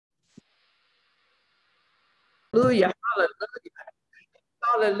Hallelujah,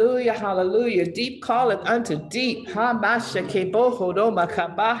 hallelujah, hallelujah. Deep calleth unto deep. Ha masha ke boho do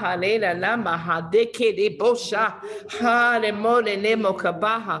makabaha nena namaha deke de bosha. Ha ne mo ne nemo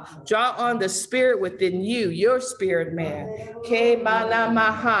kabaha. Draw on the spirit within you, your spirit man. Ke mana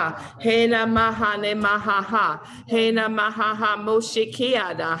maha. He na maha ne maha ha. He na maha ha mo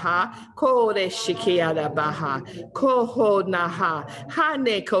shikiada ha. Ko de shikiada baha. Ko ho na ha. Ha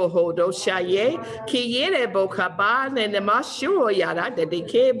ne ko ho do shaye. Ki yere bokaba ne ne mashu yada de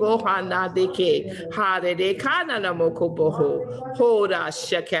ke bohana de ke ha de kana na moko boho hoda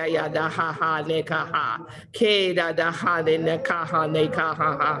shakaya da ha ha ne ka ha ke da ha ne ka ha ne ka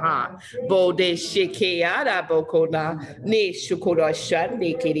ha ha ha bo de shikya da boko na ne shukura shan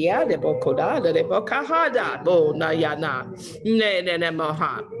ne kiria de boko da de boka ha da bo na ya na ne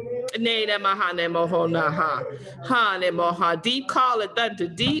moha ne maha ne moho na ha ne moha deep calleth unto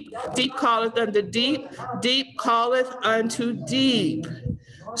deep calleth unto deep calleth unto deep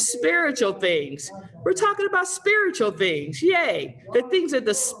spiritual things. We're talking about spiritual things. Yay. The things of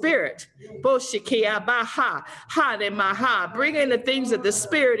the spirit. Boshikiabaha. Ha de maha. Bringing the things of the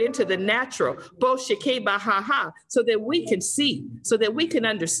spirit into the natural. Boshikibaha. So that we can see, so that we can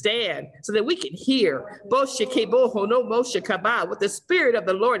understand, so that we can hear. Boshikiboho no moshikaba. What the spirit of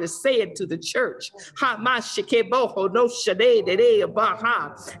the Lord is saying to the church. Ha mashikeboho no shade de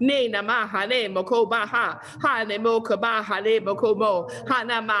baha. Ne namaha ne mokobaha. Ha ne mokabaha ne mokomo. Ha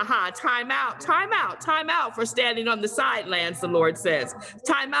namaha. Time out, time out, time out for standing on the sidelines, the Lord says.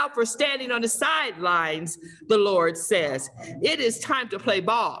 Time out for standing on the sidelines, the Lord says. It is time to play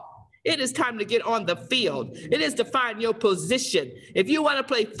ball. It is time to get on the field. It is to find your position. If you want to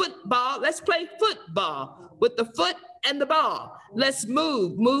play football, let's play football with the foot and the ball. Let's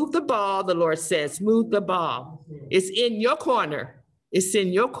move the ball, the Lord says. Move the ball. It's in your corner. It's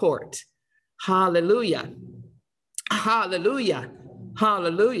in your court. Hallelujah. Hallelujah.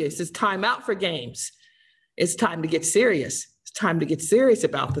 Hallelujah. It's time out for games. It's time to get serious. It's time to get serious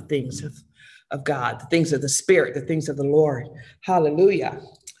about the things of God, the things of the Spirit, the things of the Lord. Hallelujah.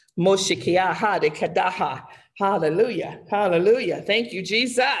 Moshikiaha de Kadaha. Hallelujah. Hallelujah. Thank you,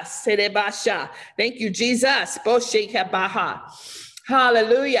 Jesus. Thank you, Jesus. Boshikabaha.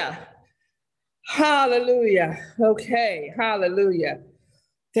 Hallelujah. Hallelujah. Okay. Hallelujah.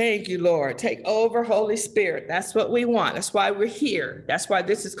 Thank you, Lord. Take over, Holy Spirit. That's what we want. That's why we're here. That's why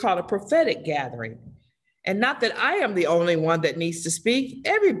this is called a prophetic gathering. And not that I am the only one that needs to speak.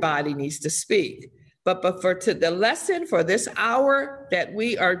 Everybody needs to speak. But for the lesson for this hour that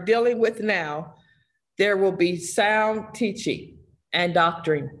we are dealing with now, there will be sound teaching and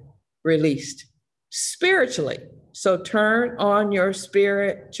doctrine released spiritually. So turn on your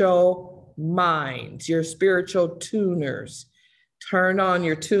spiritual minds, your spiritual tuners. Turn on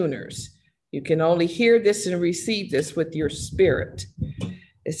your tuners. You can only hear this and receive this with your spirit.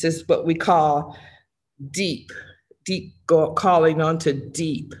 This is what we call deep calling onto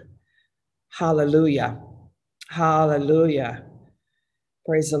deep. Hallelujah. Hallelujah.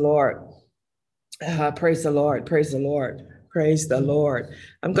 Praise the Lord. Praise the Lord. Praise the Lord. Praise the Lord.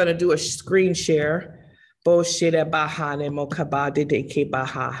 I'm going to do a screen share.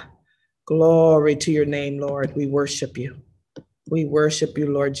 Glory to your name, Lord. We worship you. We worship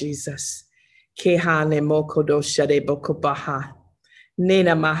you, Lord Jesus. Kehane mokodo shade bokobaha.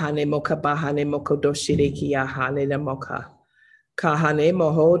 Nena mahane mokabahane mokodo shide kiyahane na moka. Kahane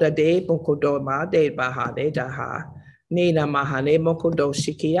mohoda de bokodo ma de bahane daha. Nena mahane mokodo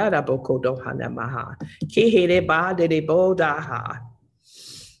shikiara bokodo hana maha. Kihere ba de bodaha.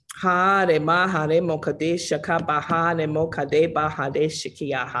 Ha de mahane mokade shakabahane mokade bahade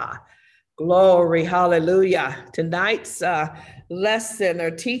shikiaha. Glory, hallelujah. Tonight's lesson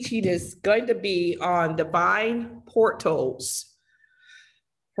or teaching is going to be on divine portals.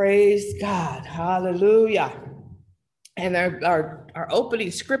 Praise God, hallelujah. And our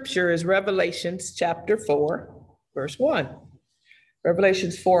opening scripture is Revelations chapter 4, verse 1.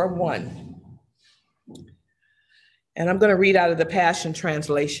 Revelations 4:1. And I'm going to read out of the Passion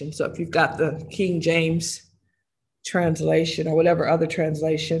Translation. So if you've got the King James translation or whatever other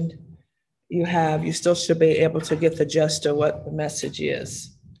translation you have, you still should be able to get the gist of what the message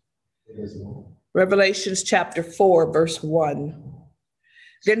is. Revelations chapter 4, verse 1.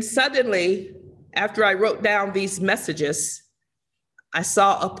 Then suddenly, after I wrote down these messages, I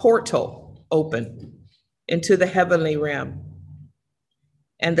saw a portal open into the heavenly realm.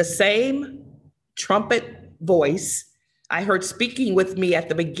 And the same trumpet voice I heard speaking with me at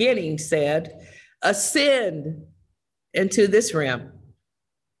the beginning said, ascend into this realm.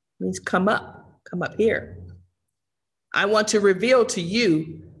 Means come up here. I want to reveal to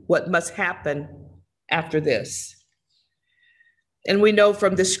you what must happen after this. And we know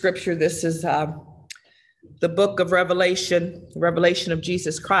from this scripture, this is the book of Revelation, Revelation of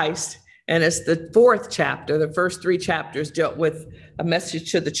Jesus Christ. And it's the 4th chapter. The first 3 chapters dealt with a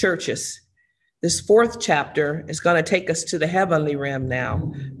message to the churches. This 4th chapter is going to take us to the heavenly realm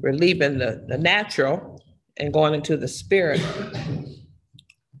now. We're leaving the natural and going into the spirit.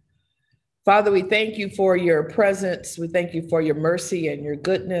 Father, we thank you for your presence. We thank you for your mercy and your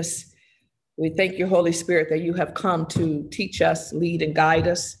goodness. We thank you, Holy Spirit, that you have come to teach us, lead and guide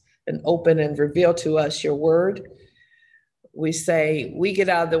us, and open and reveal to us your word. We say, we get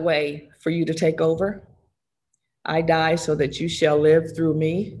out of the way for you to take over. I die so that you shall live through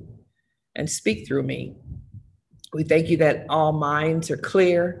me and speak through me. We thank you that all minds are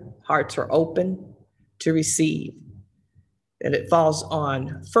clear, hearts are open to receive, that it falls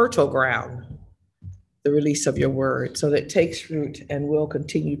on fertile ground, the release of your word, so that it takes root and will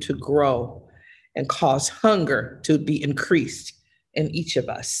continue to grow and cause hunger to be increased in each of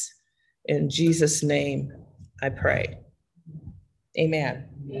us. In Jesus' name, I pray. Amen.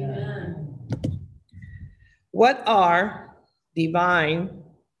 Amen. What are divine,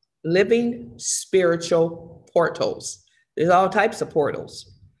 living, spiritual portals? There's all types of portals.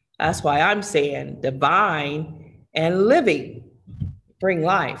 That's why I'm saying divine and living bring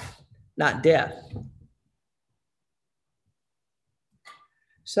life, not death.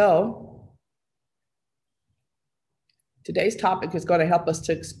 So today's topic is going to help us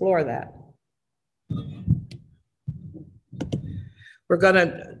to explore that. We're going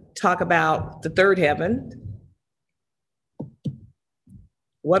to talk about the 3rd heaven.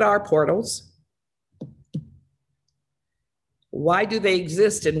 What are portals? Why do they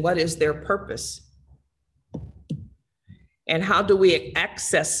exist and what is their purpose? And how do we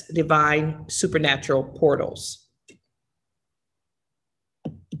access divine supernatural portals?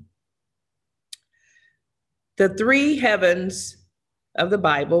 The 3 heavens of the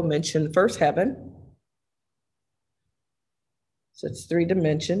Bible mention the 1st heaven. So it's 3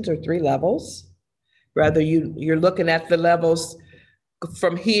 dimensions or 3 levels. Rather, you're looking at the levels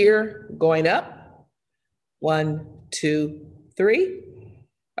from here going up, 1, 2, 3,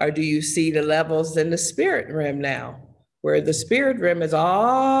 or do you see the levels in the spirit realm now, where the spirit realm is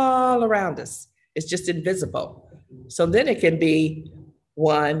all around us? It's just invisible. So then it can be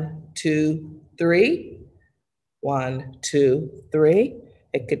 1, 2, 3, 1, 2, 3.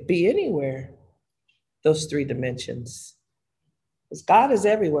 It could be anywhere, those 3 dimensions. Because God is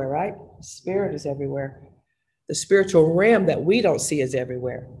everywhere, right? Spirit is everywhere. The spiritual realm that we don't see is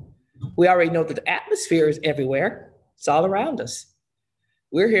everywhere. We already know that the atmosphere is everywhere. It's all around us.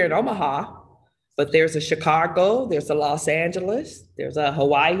 We're here in Omaha, but there's a Chicago, there's a Los Angeles, there's a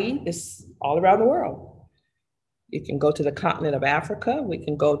Hawaii. It's all around the world. You can go to the continent of Africa. We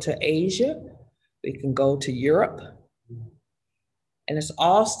can go to Asia. We can go to Europe. And it's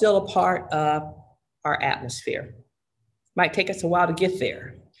all still a part of our atmosphere. Might take us a while to get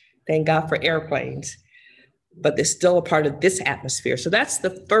there. Thank God for airplanes. But they're still a part of this atmosphere. So that's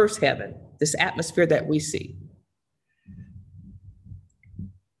the 1st heaven, this atmosphere that we see.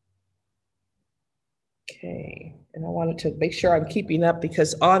 Okay, and I wanted to make sure I'm keeping up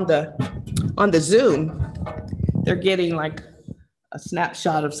because on the Zoom, they're getting like a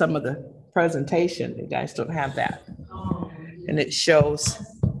snapshot of some of the presentation. You guys don't have that. And it shows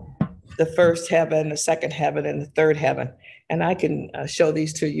the 1st heaven, the 2nd heaven, and the 3rd heaven. And I can show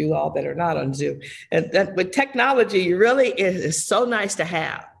these to you all that are not on Zoom. And that with technology, really is so nice to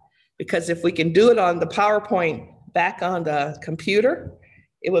have, because if we can do it on the PowerPoint back on the computer,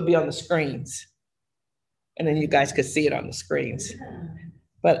 it would be on the screens. And then you guys could see it on the screens.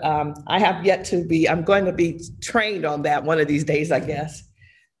 But I have yet to be, I'm going to be trained on that one of these days, I guess.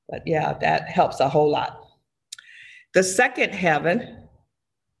 But yeah, that helps a whole lot. The 2nd heaven,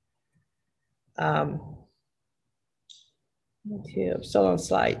 okay, I'm still on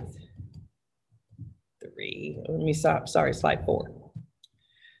slide 3. Let me stop, sorry, slide 4.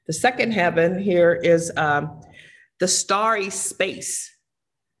 The 2nd heaven here is the starry space.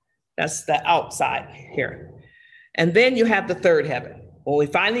 That's the outside here. And then you have the 3rd heaven. When we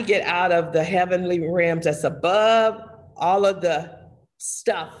finally get out of the heavenly realms that's above all of the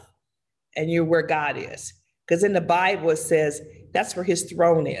stuff, and you're where God is. Because in the Bible, it says that's where his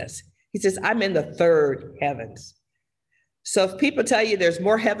throne is. He says, I'm in the 3rd heavens. So if people tell you there's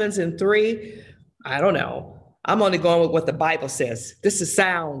more heavens than 3, I don't know. I'm only going with what the Bible says. This is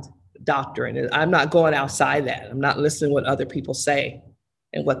sound doctrine. I'm not going outside that. I'm not listening to what other people say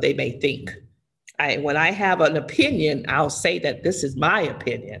and what they may think. When I have an opinion, I'll say that this is my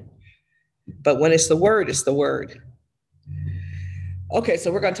opinion. But when it's the word, it's the word. Okay,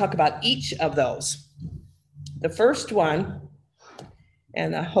 so we're going to talk about each of those. The first one,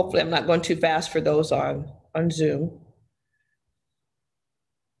 and hopefully I'm not going too fast for those on Zoom.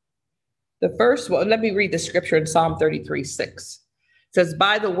 The first one, let me read the scripture in Psalm 33:6. It says,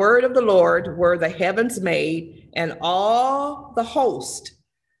 by the word of the Lord were the heavens made, and all the host.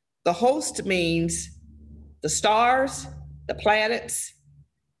 The host means the stars, the planets,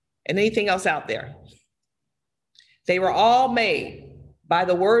 and anything else out there. They were all made by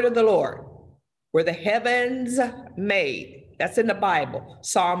the word of the Lord, were the heavens made. That's in the Bible,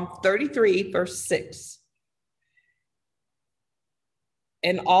 Psalm 33, verse 6.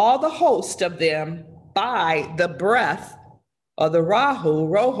 And all the host of them by the breath of the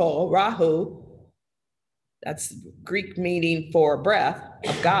Rahu, that's Greek meaning for breath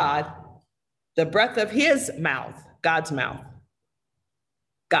of God, the breath of his mouth, God's mouth.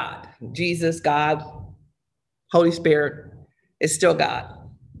 God, Jesus, God, Holy Spirit is still God.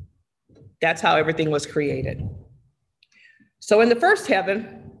 That's how everything was created. So in the first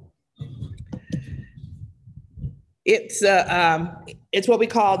heaven, it's what we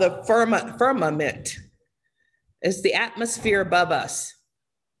call the firmament. It's the atmosphere above us.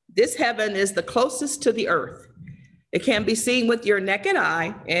 This heaven is the closest to the earth. It can be seen with your naked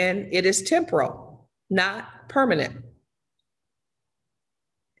eye, and it is temporal, not permanent.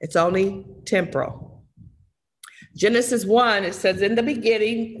 It's only temporal. Genesis 1, it says, in the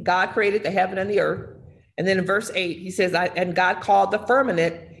beginning, God created the heaven and the earth. And then in verse 8, he says, and God called the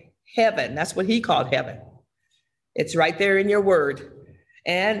firmament heaven. That's what he called heaven. It's right there in your word.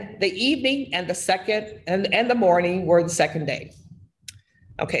 And the evening and the second and the morning were the second day.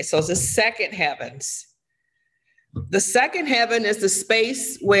 Okay, so it's the second heavens. The second heaven is the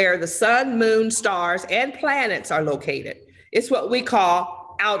space where the sun, moon, stars, and planets are located. It's what we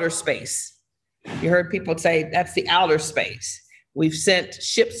call outer space. You heard people say that's the outer space. We've sent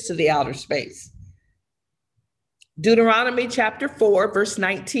ships to the outer space. Deuteronomy chapter 4, verse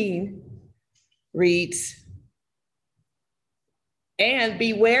 19 reads, and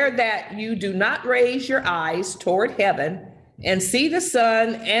beware that you do not raise your eyes toward heaven and see the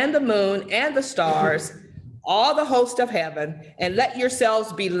sun and the moon and the stars, all the host of heaven, and let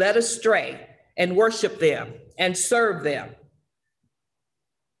yourselves be led astray and worship them and serve them.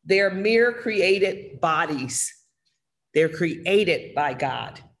 They're mere created bodies. They're created by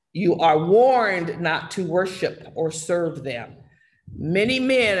God. You are warned not to worship or serve them. Many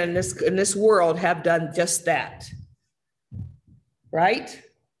men in this world have done just that. Right?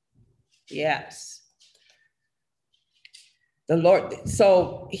 Yes. The Lord,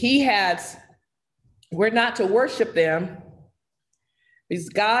 so we're not to worship them because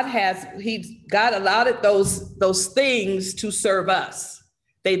God allowed those things to serve us.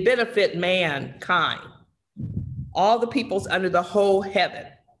 They benefit mankind, all the peoples under the whole heaven.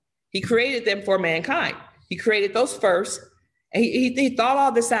 He created them for mankind. He created those first, and he thought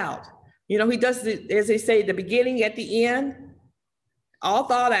all this out. You know, he does, as they say, the beginning at the end, all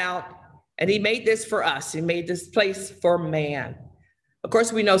thought out, and he made this for us. He made this place for man. Of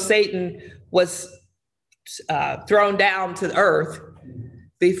course, we know Satan was thrown down to the earth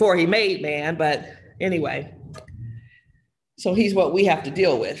before he made man, but anyway, so he's what we have to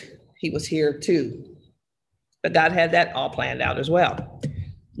deal with. He was here too, but God had that all planned out as well.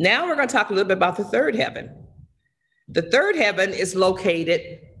 Now we're going to talk a little bit about the third heaven. The third heaven is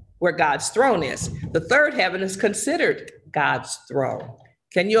located where God's throne is. The third heaven is considered God's throne.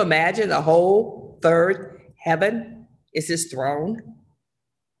 Can you imagine the whole third heaven is his throne?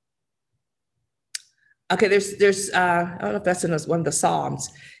 Okay, there's I don't know if that's in one of the Psalms.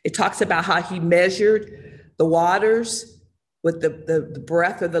 It talks about how he measured the waters with the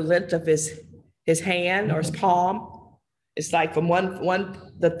breadth or the length of his hand or his palm. It's like from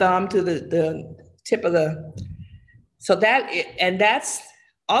the thumb to the tip of so that's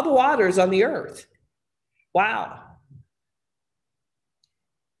all the waters on the earth. Wow.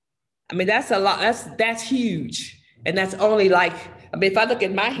 I mean, that's a lot. That's huge. And that's only like, I mean, if I look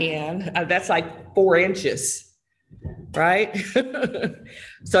at my hand, that's like 4 inches, right?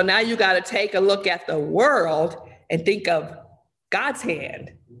 So now you got to take a look at the world and think of God's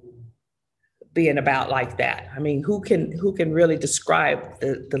hand being about like that. I mean, who can really describe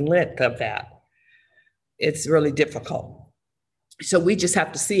the length of that? It's really difficult. So we just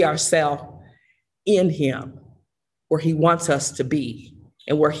have to see ourselves in him, where he wants us to be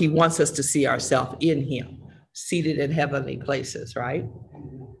and where he wants us to see ourselves in him, seated in heavenly places, right?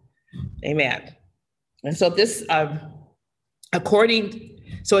 Amen. And so this, so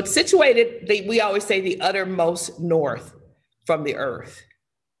it's situated, we always say the uttermost north from the earth's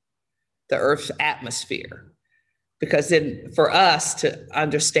atmosphere. because then for us to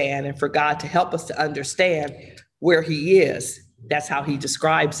understand and for God to help us to understand where he is, that's how he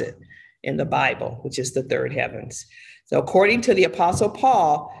describes it in the Bible, which is the third heavens. So according to the Apostle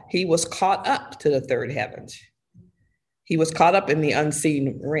Paul, he was caught up to the third heavens. He was caught up in the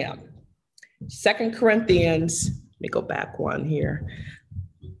unseen realm. 2 Corinthians, let me go back one here.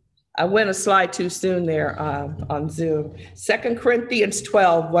 I went a slide too soon there on Zoom. 2 Corinthians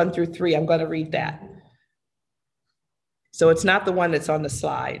 12, 1-3. I'm going to read that. So it's not the one that's on the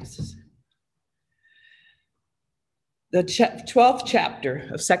slides. The 12th chapter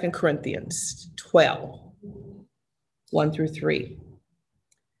of 2 Corinthians 12, 1-3.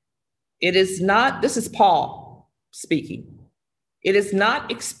 It is not, this is Paul speaking. It is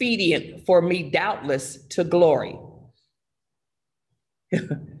not expedient for me, doubtless, to glory.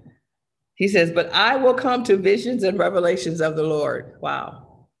 He says, but I will come to visions and revelations of the Lord.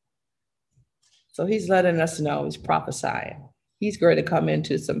 Wow. So he's letting us know, he's prophesying. He's going to come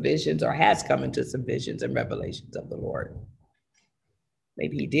into some visions, or has come into some visions and revelations of the Lord.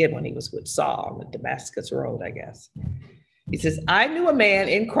 Maybe he did when he was with Saul on the Damascus Road, I guess. He says, I knew a man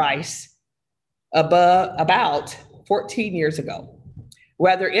in Christ about 14 years ago.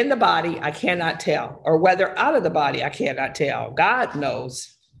 Whether in the body, I cannot tell, or whether out of the body, I cannot tell. God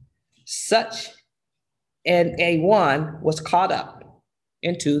knows. Such an a one was caught up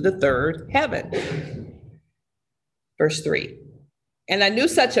into the third heaven. Verse 3. And I knew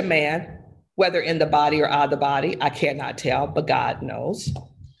such a man, whether in the body or out of the body, I cannot tell, but God knows.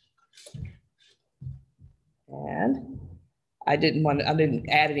 And I didn't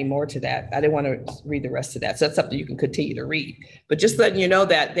add any more to that. I didn't want to read the rest of that. So that's something you can continue to read. But just letting you know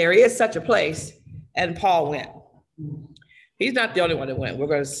that there is such a place, and Paul went. He's not the only one that went. We're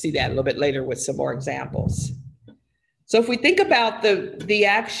going to see that a little bit later with some more examples. So if we think about the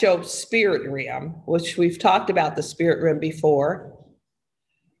actual spirit realm, which we've talked about the spirit realm before,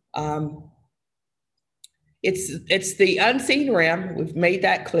 it's the unseen realm. We've made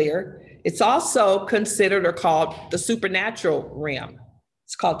that clear. It's also considered or called the supernatural realm.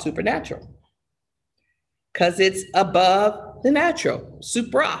 It's called supernatural because it's above the natural,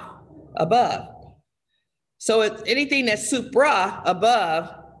 supra, above. So it's anything that's supra,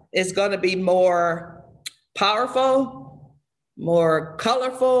 above, is going to be more powerful, more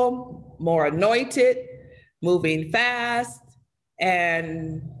colorful, more anointed, moving fast,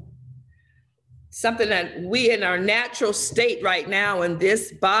 and something that we in our natural state right now in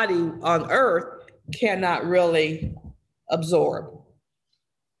this body on earth cannot really absorb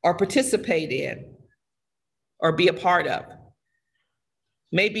or participate in or be a part of.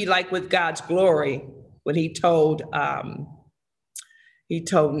 Maybe like with God's glory, when he told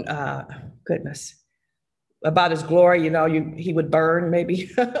goodness, about his glory, he would burn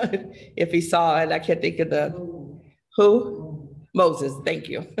maybe if he saw it. I can't think of who? Moses, thank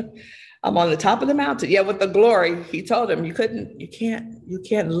you. I'm on the top of the mountain. Yeah, with the glory, he told him you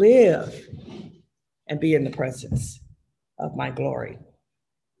can't live and be in the presence of my glory.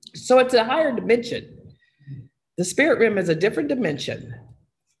 So it's a higher dimension. The spirit realm is a different dimension.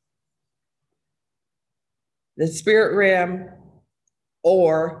 The spirit realm,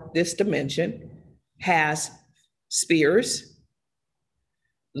 or this dimension, has spheres,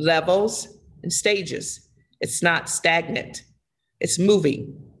 levels, and stages. It's not stagnant. It's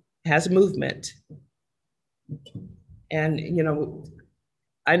moving. It has movement. And,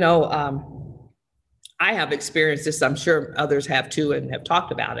 I know I have experienced this. I'm sure others have too and have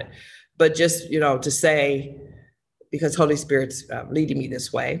talked about it. But just, to say, because Holy Spirit's leading me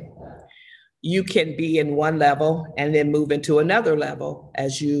this way, you can be in one level and then move into another level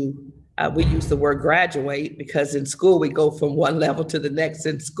as we use the word graduate, because in school we go from one level to the next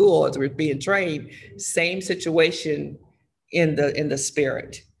in school as we're being trained. Same situation in the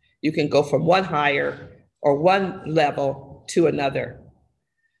spirit. You can go from one higher or one level to another.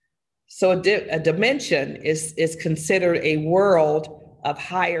 So a dimension is considered a world of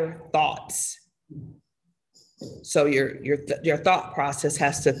higher thoughts. So your thought process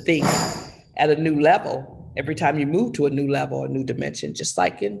has to think at a new level every time you move to a new level, a new dimension, just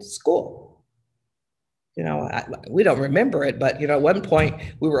like in school. We don't remember it, but at one point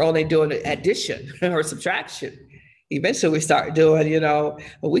we were only doing addition or subtraction. Eventually we start doing,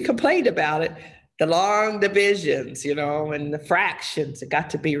 we complained about it, the long divisions, and the fractions. It got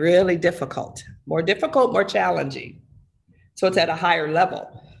to be really difficult, more challenging. So it's at a higher level.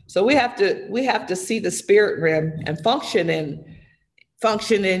 So we have to see the spirit realm and functioning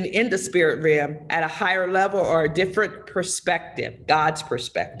in the spirit realm at a higher level or a different perspective, God's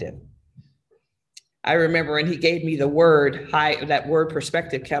perspective. I remember when he gave me the word high, that word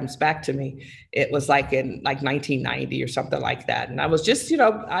perspective comes back to me. It was like in like 1990 or something like that. And I was just,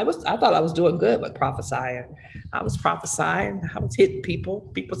 I thought I was doing good with prophesying. I was prophesying. I was hitting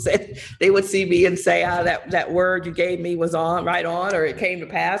people. People said they would see me and say, that word you gave me was right on, or it came to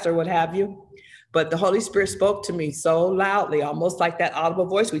pass, or what have you. But the Holy Spirit spoke to me so loudly, almost like that audible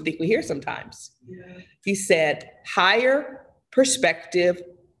voice we think we hear sometimes. Yeah. He said, higher perspective,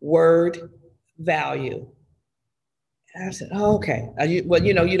 word, value. And I said, oh, okay. Well,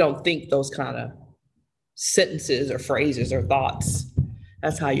 you don't think those kind of sentences or phrases or thoughts.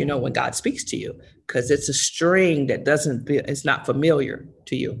 That's how you know when God speaks to you, because it's a string that it's not familiar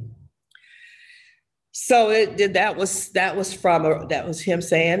to you. So that was him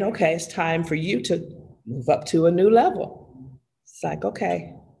saying, okay, it's time for you to move up to a new level. It's like,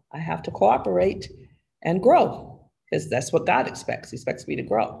 okay, I have to cooperate and grow, because that's what God expects. He expects me to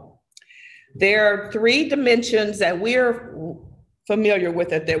grow. There are 3 dimensions that we're familiar with,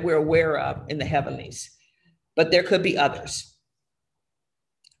 that we're aware of in the heavenlies, but there could be others.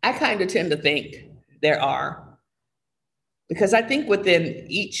 I kind of tend to think there are, because I think within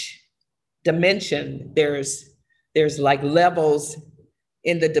each dimension, there's like levels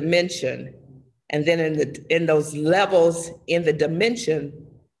in the dimension. And then in those levels in the dimension,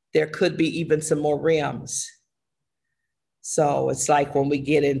 there could be even some more realms. So it's like when we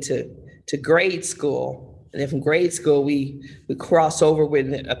get into grade school, and then from grade school, we cross over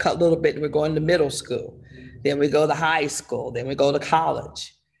with a little bit, and we're going to middle school. Then we go to high school, then we go to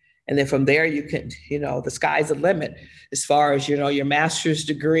college. And then from there, you can, the sky's the limit as far as, your master's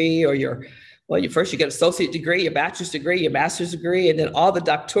degree, or you first you get an associate degree, your bachelor's degree, your master's degree, and then all the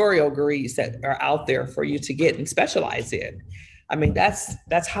doctoral degrees that are out there for you to get and specialize in. I mean, that's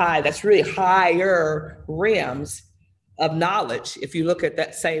high. That's really higher realms of knowledge, if you look at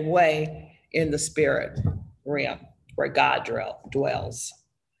that same way in the spirit realm where God dwells.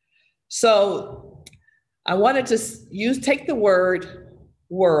 So I wanted to take the word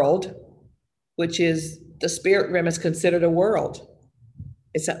world, which is the spirit realm is considered a world.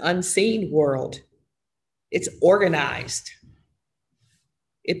 It's an unseen world. It's organized.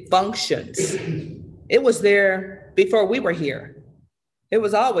 It functions. It was there before we were here. It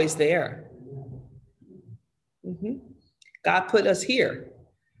was always there. Mm-hmm. God put us here.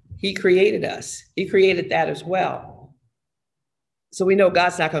 He created us. He created that as well. So we know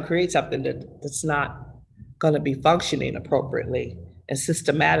God's not going to create something that's not going to be functioning appropriately and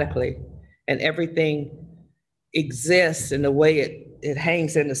systematically, and everything exists in the way it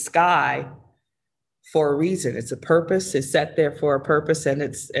hangs in the sky for a reason. It's a purpose. It's set there for a purpose, and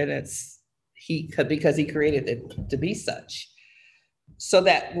because he created it to be such. So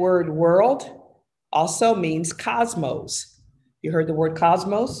that word world also means cosmos. You heard the word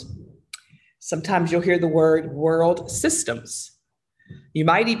cosmos? Sometimes you'll hear the word world systems. You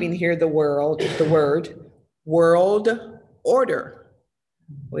might even hear the word world order.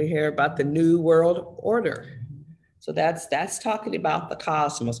 We hear about the new world order. So that's talking about the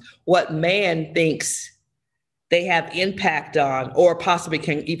cosmos, what man thinks they have impact on or possibly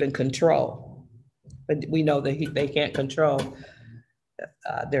can even control. But we know that they can't control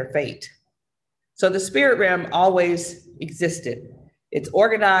their fate. So the spirit realm always existed. It's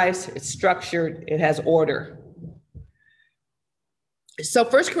organized, it's structured, it has order. So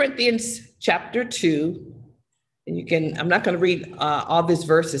 1 Corinthians chapter 2, and I'm not going to read all these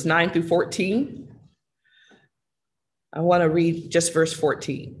verses 9 through 14. I want to read just verse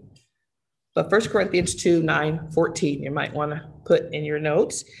 14. But 1 Corinthians 2, 9, 14, you might want to put in your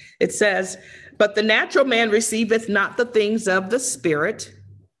notes. It says, but the natural man receiveth not the things of the Spirit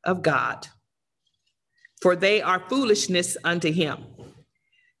of God, for they are foolishness unto him.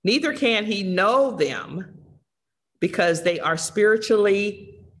 Neither can he know them, because they are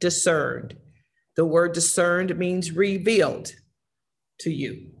spiritually discerned. The word discerned means revealed to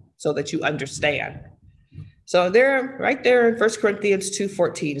you so that you understand. So right there in 1 Corinthians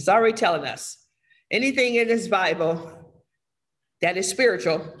 2:14, it's already telling us anything in this Bible that is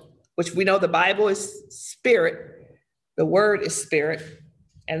spiritual, which we know the Bible is spirit, the word is spirit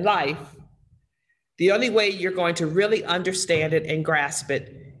and life. The only way you're going to really understand it and grasp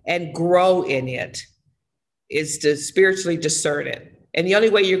it and grow in it is to spiritually discern it. And the only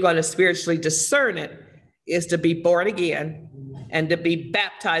way you're going to spiritually discern it is to be born again and to be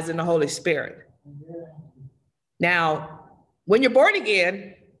baptized in the Holy Spirit. Now, when you're born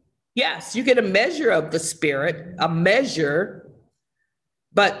again, yes, you get a measure of the Spirit,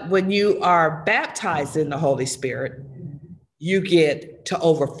 but when you are baptized in the Holy Spirit, you get to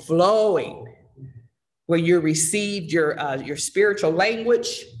overflowing, where you received your spiritual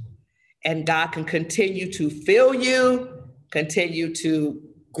language, and God can continue to fill you, continue to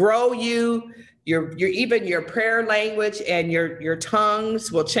grow you. Your even your prayer language and your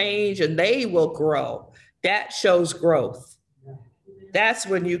tongues will change and they will grow. That shows growth. That's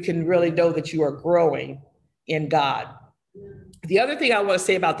when you can really know that you are growing in God. The other thing I want to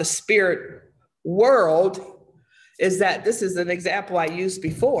say about the spirit world is that this is an example I used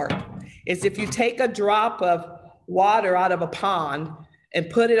before, is if you take a drop of water out of a pond and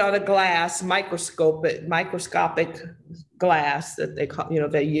put it on a glass, microscopic glass that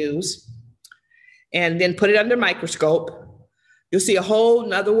they use, and then put it under microscope, you'll see a whole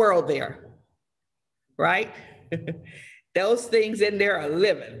nother world there, right? Those things in there are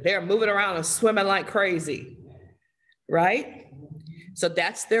living. They're moving around and swimming like crazy, right? So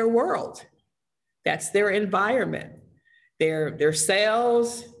that's their world. That's their environment. Their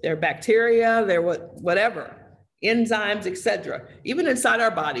cells, their bacteria, their whatever, enzymes, etc. Even inside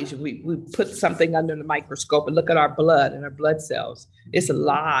our bodies, we put something under the microscope and look at our blood and our blood cells. It's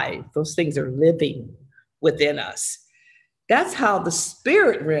alive. Those things are living within us. That's how the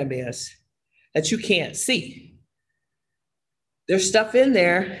spirit realm is that you can't see. There's stuff in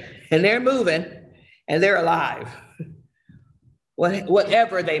there and they're moving and they're alive.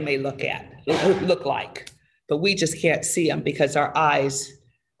 Whatever they may look like, but we just can't see them because our eyes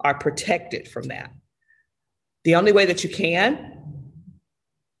are protected from that. The only way that you can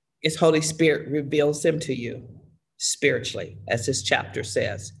is Holy Spirit reveals them to you spiritually, as this chapter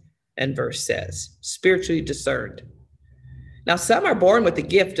says and verse says, spiritually discerned. Now, some are born with the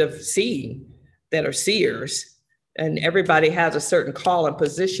gift of seeing that are seers, and everybody has a certain call and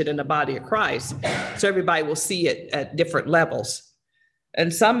position in the body of Christ. So everybody will see it at different levels.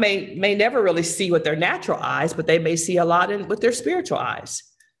 And some may never really see with their natural eyes, but they may see a lot with their spiritual eyes.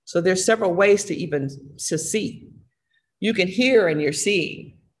 So there's several ways to see. You can hear and you're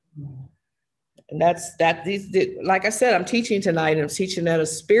seeing. And like I said, I'm teaching tonight and I'm teaching at a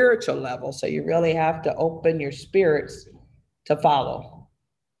spiritual level. So you really have to open your spirits to follow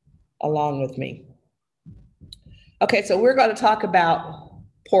along with me. Okay, so we're going to talk about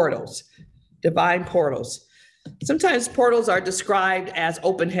portals, divine portals. Sometimes portals are described as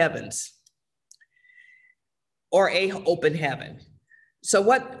open heavens or a open heaven. So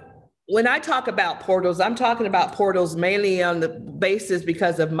when I talk about portals, I'm talking about portals mainly on the basis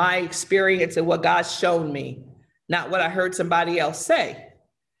because of my experience and what God's shown me, not what I heard somebody else say.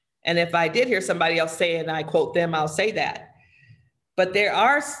 And if I did hear somebody else say and I quote them, I'll say that. But there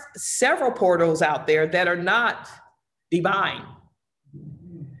are several portals out there that are not divine.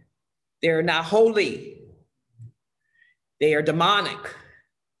 They're not holy. They are demonic.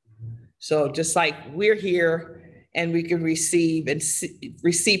 So just like we're here and we can receive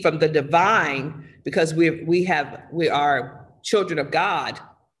from the divine because we are children of God.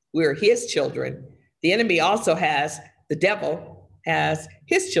 We're his children. The enemy also the devil has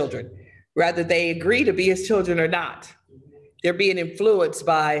his children, whether they agree to be his children or not. They're being influenced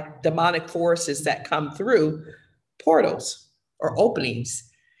by demonic forces that come through portals or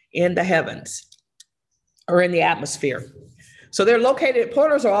openings in the heavens or in the atmosphere. So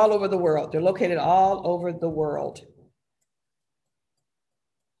portals are all over the world. They're located all over the world.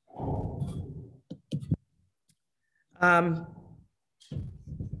 I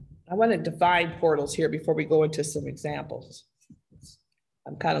want to define portals here before we go into some examples.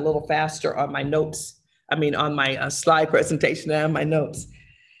 I'm kind of a little faster on my notes. On my slide presentation than on my notes.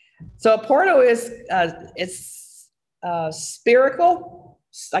 So a portal is it's spherical,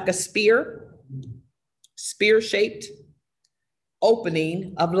 like a spear-shaped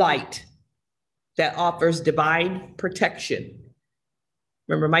opening of light that offers divine protection.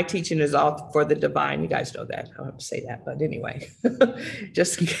 Remember, my teaching is all for the divine. You guys know that. I don't have to say that, but anyway,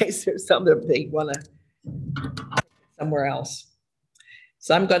 just in case there's something they want to somewhere else.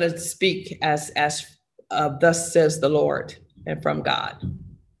 So I'm going to speak as thus says the Lord and from God.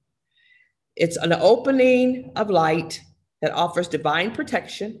 It's an opening of light that offers divine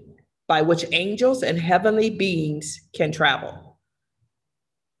protection by which angels and heavenly beings can travel.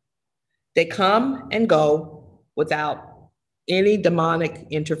 They come and go without any demonic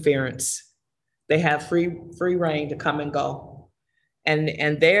interference. They have free reign to come and go. And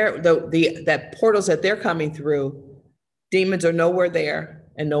that portals that they're coming through, demons are nowhere there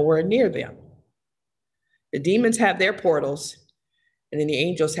and nowhere near them. The demons have their portals, and then the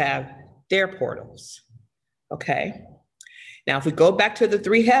angels have their portals. Okay. Now, if we go back to the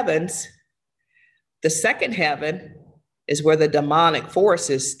three heavens, the second heaven is where the demonic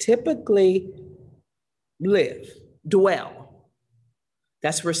forces typically dwell.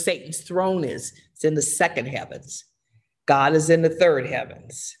 That's where Satan's throne is. It's in the second heavens. God is in the third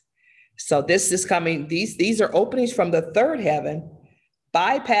heavens. So this is coming, these are openings from the third heaven,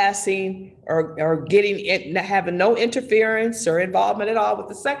 bypassing or getting it, having no interference or involvement at all with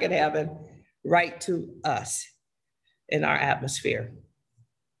the second heaven, right to us in our atmosphere.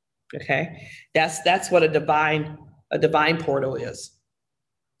 Okay, that's what a divine portal is.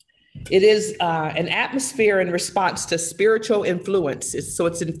 It is an atmosphere in response to spiritual influence. So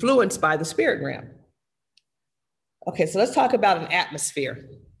it's influenced by the spirit realm. Okay, so let's talk about an atmosphere.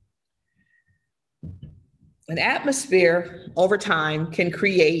 An atmosphere over time can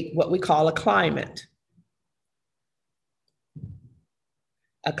create what we call a climate.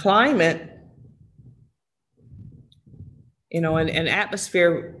 A climate, an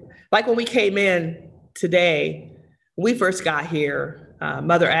atmosphere, like when we came in today, when we first got here,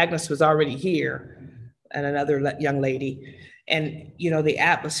 Mother Agnes was already here and another young lady. And, the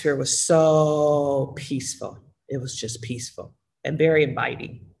atmosphere was so peaceful. It was just peaceful and very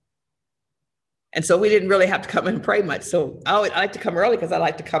inviting. And so we didn't really have to come and pray much. So I like to come early because I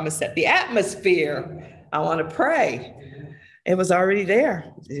like to come and set the atmosphere. I want to pray. It was already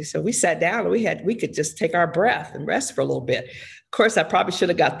there. So we sat down and we could just take our breath and rest for a little bit. Of course, I probably should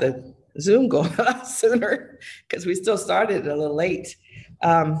have got the Zoom going a lot sooner because we still started a little late.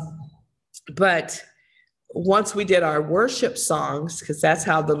 But once we did our worship songs, because that's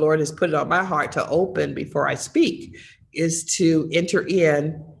how the Lord has put it on my heart to open before I speak, is to enter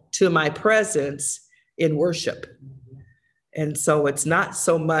in to my presence in worship. And so it's not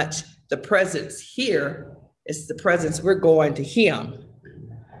so much the presence here, it's the presence we're going to him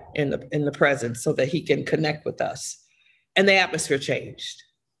in the presence so that he can connect with us. And the atmosphere changed,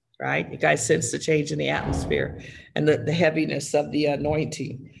 right? You guys sense the change in the atmosphere and the heaviness of the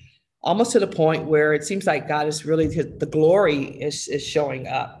anointing, almost to the point where it seems like God is really, the glory is showing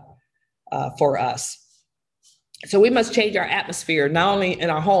up for us. So we must change our atmosphere, not only in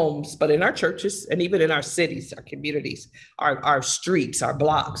our homes, but in our churches and even in our cities, our communities, our streets, our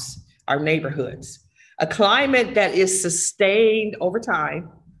blocks, our neighborhoods. A climate that is sustained over time.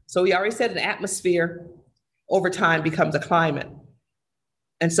 So we already said an atmosphere over time becomes a climate.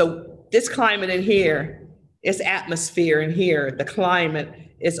 And so this climate in here, this atmosphere in here, the climate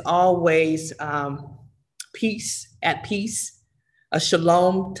is always peace, at peace, a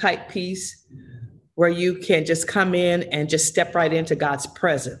shalom type peace, where you can just come in and just step right into God's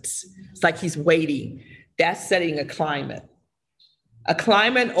presence. It's like he's waiting. That's setting a climate. A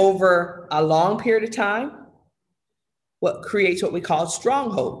climate over a long period of time, what creates what we call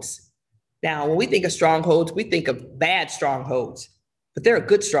strongholds. Now, when we think of strongholds, we think of bad strongholds, but there are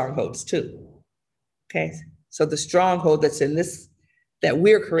good strongholds too. Okay, so the stronghold that's in this, that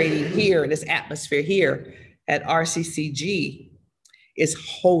we're creating here in this atmosphere here at RCCG is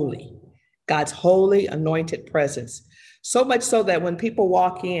holy. God's holy anointed presence. So much so that when people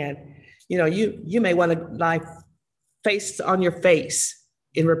walk in, you may want to lie face on your face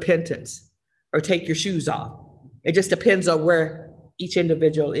in repentance or take your shoes off. It just depends on where each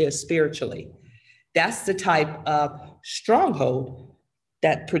individual is spiritually. That's the type of stronghold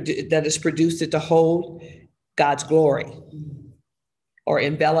that is produced to hold God's glory or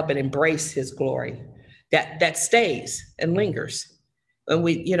envelop and embrace his glory. That stays and lingers. And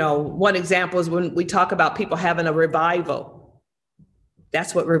one example is when we talk about people having a revival.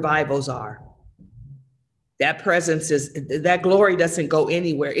 That's what revivals are. That presence that glory doesn't go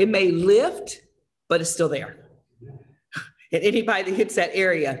anywhere. It may lift, but it's still there. And anybody that hits that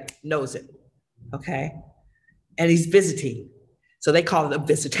area knows it. Okay. And he's visiting. So they call it a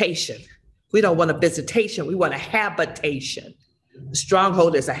visitation. We don't want a visitation. We want a habitation. The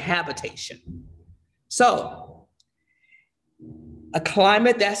stronghold is a habitation. So a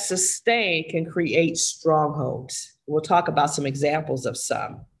climate that's sustained can create strongholds. We'll talk about some examples of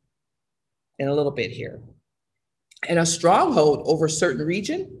some in a little bit here. And a stronghold over a certain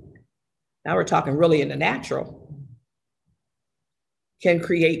region, now we're talking really in the natural, can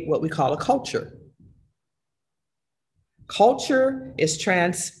create what we call a culture. Culture is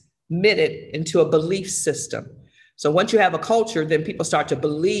transmitted into a belief system. So once you have a culture, then people start to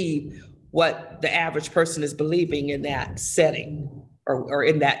believe what the average person is believing in that setting or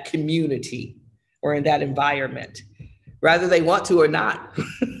in that community or in that environment. Whether they want to or not,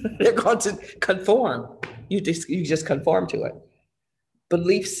 they're going to conform. You just conform to it.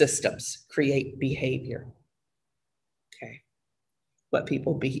 Belief systems create behavior. Okay. What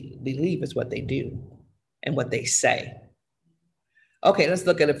people believe is what they do and what they say. Okay, let's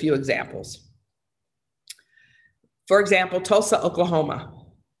look at a few examples. For example, Tulsa, Oklahoma.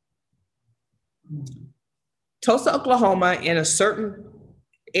 Tulsa, Oklahoma, in a certain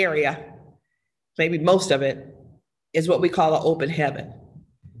area, maybe most of it, is what we call an open heaven.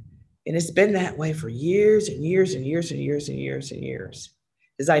 And it's been that way for years and years and years and years and years and years.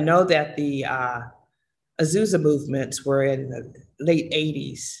 Because I know that the Azusa movements were in the late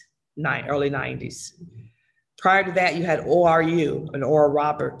 80s, early 90s. Prior to that, you had ORU and Oral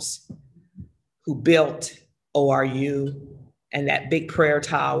Roberts, who built ORU and that big prayer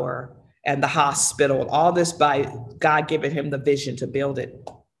tower and the hospital, all this by God giving him the vision to build it.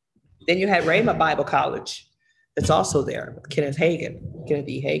 Then you had Rhema Bible College that's also there, Kenneth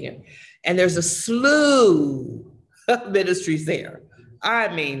E. Hagin. And there's a slew of ministries there.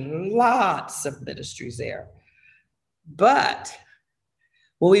 I mean, lots of ministries there. But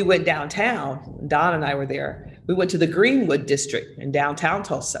when we went downtown, Don and I were there, we went to the Greenwood district in downtown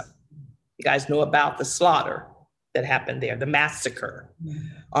Tulsa. You guys know about the slaughter that happened there, the massacre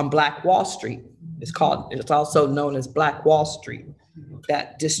on Black Wall Street. It's also known as Black Wall Street,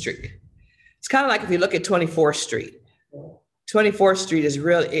 that district. It's kind of like if you look at 24th Street. 24th Street is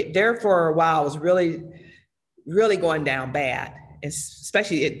really, there for a while was really, really going down bad,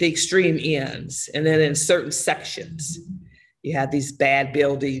 especially at the extreme ends. And then in certain sections, you had these bad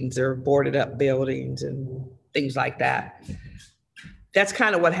buildings or boarded up buildings and things like that. That's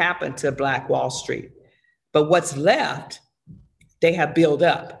kind of what happened to Black Wall Street. But what's left, they have built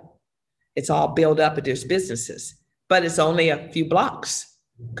up. It's all built up at there's businesses, but it's only a few blocks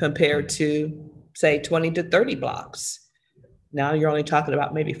compared to, say, 20 to 30 blocks. Now you're only talking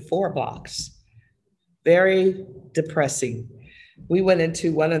about maybe 4 blocks. Very depressing. We went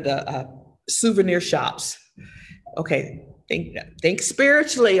into one of the souvenir shops. Okay, think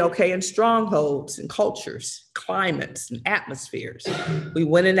spiritually, okay, in strongholds and cultures, climates and atmospheres. We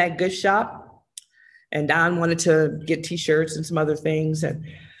went in that good shop, and Don wanted to get t-shirts and some other things. And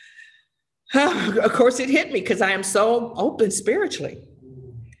of course it hit me because I am so open spiritually.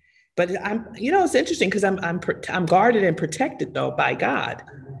 But it's interesting because I'm guarded and protected though by God.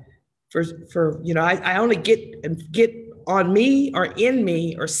 I only get on me or in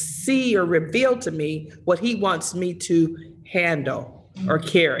me or see or reveal to me what he wants me to handle or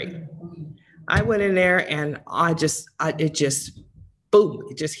carry. I went in there and it just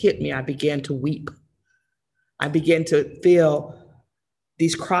hit me. I began to weep. I began to feel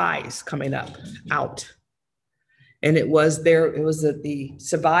these cries coming out. And it was the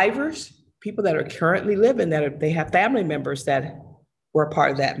survivors, people that are currently living, they have family members that were a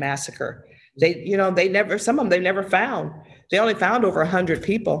part of that massacre. Some of them they never found. They only found over 100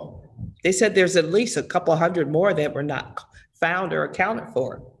 people. They said there's at least a couple hundred more that were not found or accounted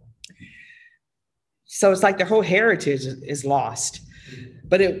for. So it's like their whole heritage is lost.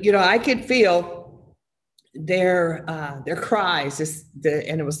 But I could feel their cries,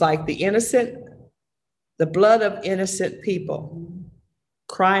 and it was like the blood of innocent people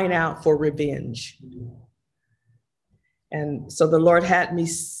crying out for revenge. And so the Lord had me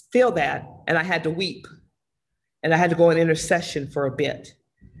feel that, and I had to weep, and I had to go in intercession for a bit.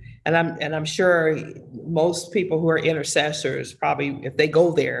 And I'm sure most people who are intercessors, probably if they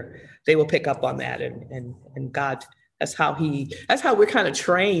go there, they will pick up on that. And God, that's how we're kind of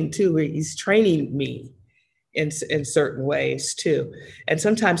trained too. He's training me in certain ways too. And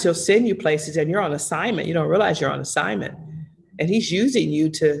sometimes he'll send you places and you're on assignment. You don't realize you're on assignment, and he's using you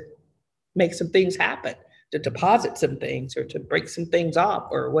to make some things happen, to deposit some things or to break some things off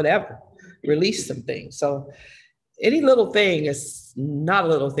or whatever, release some things. So any little thing is not a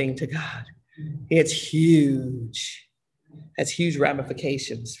little thing to God. It's huge. Has huge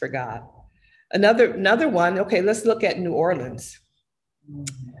ramifications for God. Another one. Okay, let's look at New Orleans.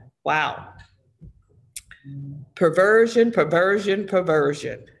 Wow. Perversion.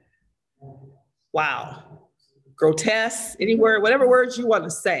 Wow. Grotesque, anywhere, whatever words you want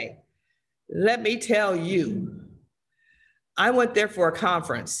to say. Let me tell you, I went there for a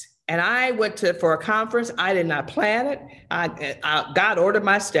conference, and I did not plan it. God ordered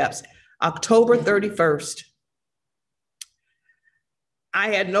my steps. October 31st. I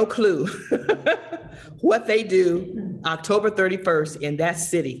had no clue what they do October 31st in that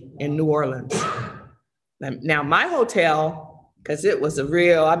city in New Orleans. Now, my hotel, because it was I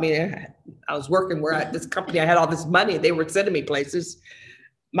was working this company, I had all this money, they were sending me places.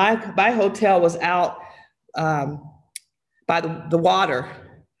 My hotel was out by the water,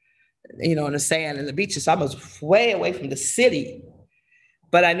 in the sand and the beaches. So I was way away from the city.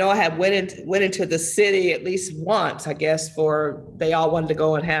 But I know I had went into the city at least once, I guess, they all wanted to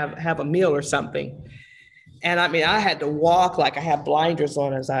go and have a meal or something. And I had to walk like I had blinders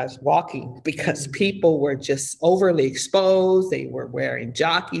on as I was walking because people were just overly exposed. They were wearing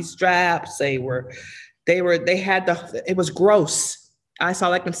jockey straps. It was gross. That's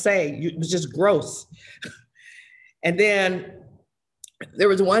all I can say. It was just gross. And then there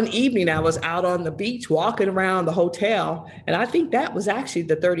was one evening I was out on the beach walking around the hotel, and I think that was actually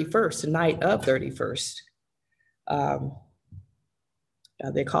the 31st, the night of 31st.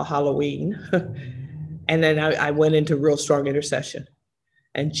 They call Halloween. And then I went into real strong intercession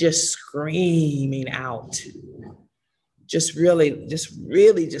and just screaming out.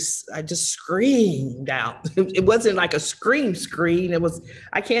 I just screamed out. It wasn't like a scream. It was,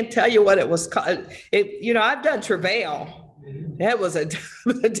 I can't tell you what it was called. I've done travail. That was a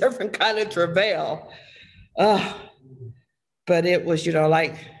different kind of travail. But it was,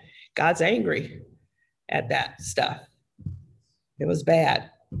 like God's angry at that stuff. It was bad.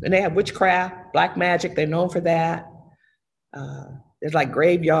 And they have witchcraft, black magic. They're known for that. There's like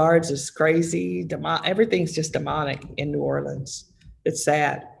graveyards. It's crazy. Everything's just demonic in New Orleans. It's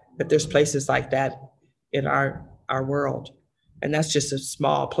sad that there's places like that in our world. And that's just a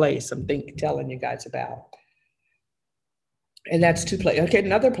small place I'm telling you guys about. And that's two places. Okay,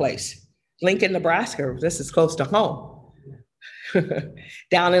 another place, Lincoln, Nebraska. This is close to home.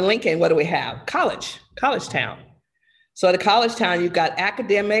 Down in Lincoln, what do we have? College town. So at a college town, you've got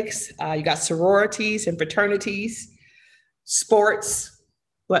academics, you got sororities and fraternities, sports,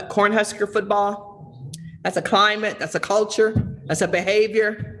 Cornhusker football. That's a climate, that's a culture, that's a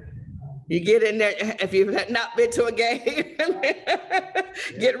behavior. You get in there, if you've not been to a game,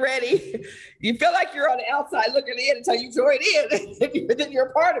 get ready. You feel like you're on the outside looking in until you join in, and then you're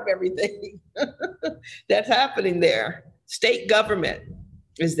a part of everything that's happening there. State government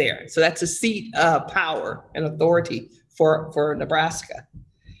is there. So that's a seat of power and authority for Nebraska.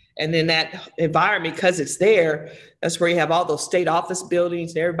 And then that environment, because it's there, that's where you have all those state office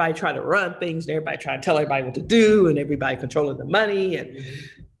buildings and everybody trying to run things and everybody trying to tell everybody what to do and everybody controlling the money and,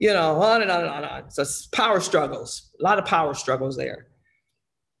 on and on and on and on. So it's power struggles, a lot of power struggles there.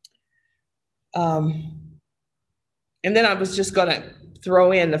 And then I was just going to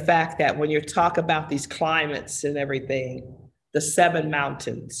throw in the fact that when you talk about these climates and everything, the 7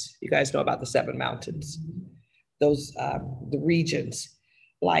 mountains, you guys know about the 7 mountains, those, the regions,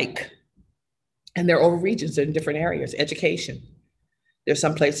 and they're over regions in different areas. Education. There's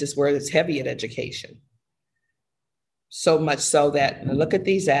some places where it's heavy in education. So much so that, look at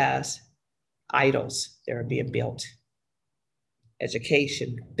these as idols that are being built.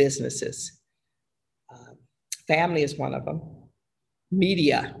 Education, businesses. Family is one of them.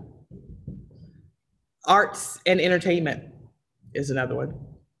 Media. Arts and entertainment is another one.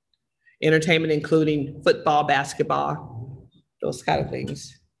 Entertainment including football, basketball, those kind of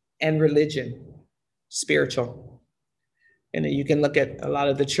things. And religion, spiritual. And then you can look at a lot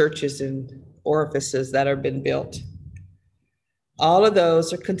of the churches and orifices that have been built. All of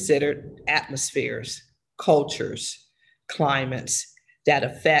those are considered atmospheres, cultures, climates that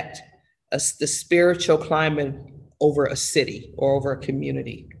affect us, the spiritual climate over a city or over a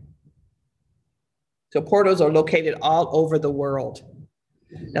community. So portals are located all over the world.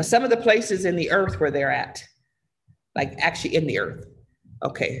 Now, some of the places in the earth where they're at, like actually in the earth.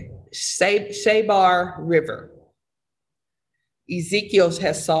 Okay, Shebar River. Ezekiel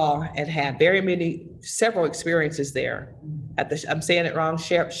has saw and had several experiences there. I'm saying it wrong,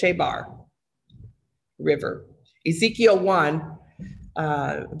 Shebar River. Ezekiel 1,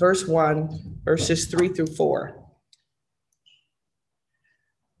 verse 1, verses 3 through 4.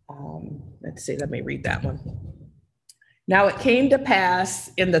 Let's see, let me read that one. Now it came to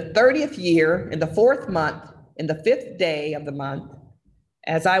pass in the 30th year, in the 4th month, in the 5th day of the month,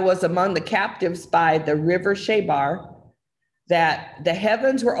 as I was among the captives by the river Shebar, that the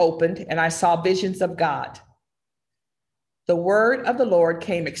heavens were opened and I saw visions of God. The word of the Lord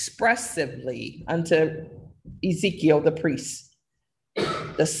came expressively unto Ezekiel the priest,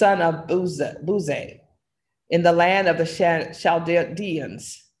 the son of Buzi, in the land of the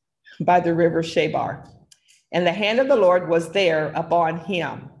Chaldeans by the river Shebar. And the hand of the Lord was there upon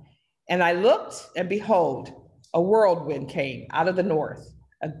him. And I looked, and behold, a whirlwind came out of the north,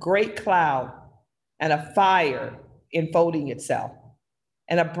 a great cloud, and a fire enfolding itself.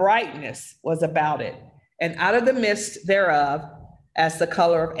 And a brightness was about it, and out of the midst thereof, as the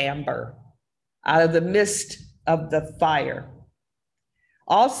color of amber, out of the midst of the fire.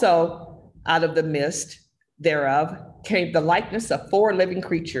 Also, out of the midst thereof came the likeness of 4 living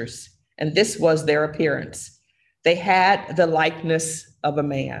creatures, and this was their appearance. They had the likeness of a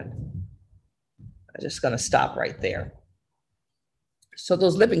man. I'm just going to stop right there. So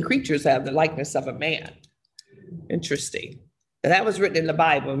those living creatures have the likeness of a man. Interesting. And that was written in the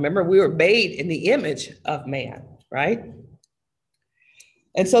Bible. Remember, we were made in the image of man, right?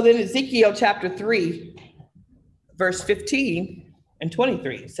 And so then Ezekiel chapter 3, verse 15 and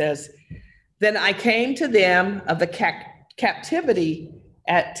 23 says, then I came to them of the captivity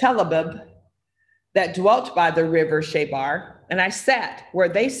at Tel Aviv that dwelt by the river Shebar, and I sat where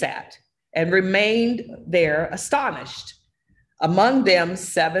they sat and remained there astonished, among them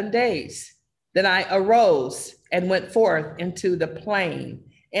 7 days. Then I arose and went forth into the plain,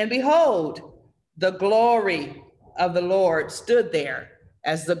 and behold, the glory of the Lord stood there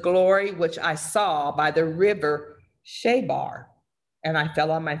as the glory which I saw by the river Shebar, and I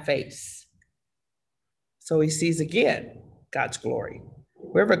fell on my face. So he sees again God's glory.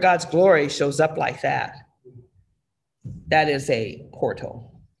 Wherever God's glory shows up like that, that is a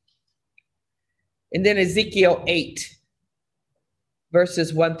portal. And then Ezekiel 8,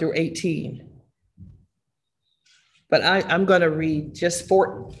 verses 1 through 18. But I'm going to read just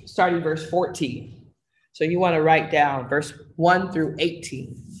starting verse 14. So you want to write down verse 1 through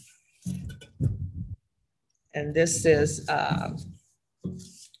 18. And this is, let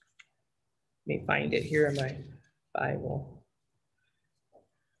me find it here in my Bible.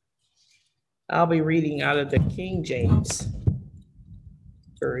 I'll be reading out of the King James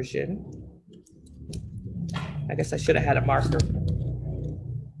Version. I guess I should have had a marker.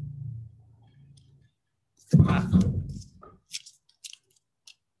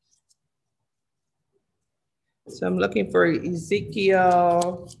 So I'm looking for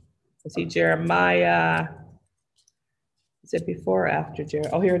Ezekiel. Let's see, Jeremiah. Is it before or after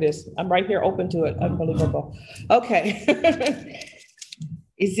Jeremiah? Oh, here it is. I'm right here, open to it. Unbelievable. Okay.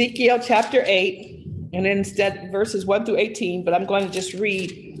 Ezekiel chapter 8, and instead verses 1 through 18, but I'm going to just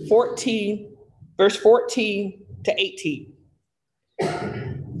read verse 14 to 18.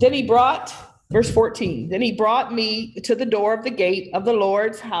 Then he brought, verse 14, then he brought me to the door of the gate of the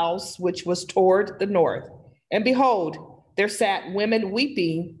Lord's house, which was toward the north. And behold, there sat women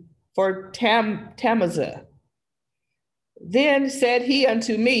weeping for Tammuz. Then said he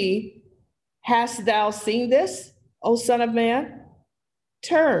unto me, hast thou seen this, O son of man?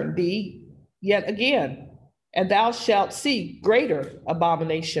 Turn thee yet again, and thou shalt see greater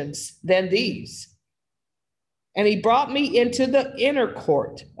abominations than these. And he brought me into the inner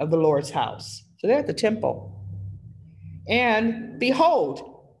court of the Lord's house. So they're at the temple. And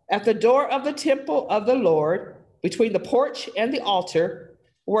behold, at the door of the temple of the Lord, between the porch and the altar,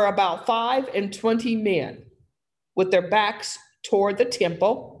 were about 25 men with their backs toward the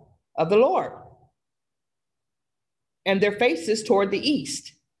temple of the Lord, and their faces toward the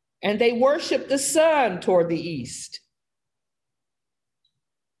east. And they worshiped the sun toward the east.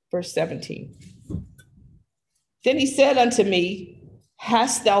 Verse 17. Then he said unto me,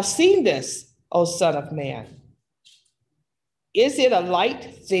 hast thou seen this, O son of man? Is it a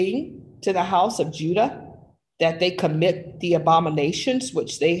light thing to the house of Judah that they commit the abominations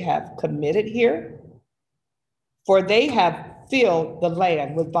which they have committed here? For they have filled the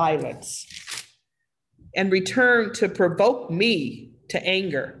land with violence, and returned to provoke me to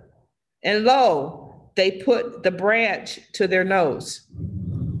anger. And lo, they put the branch to their nose.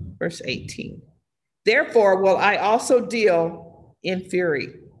 Verse 18. Therefore will I also deal in fury.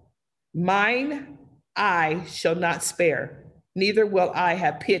 Mine eye shall not spare, neither will I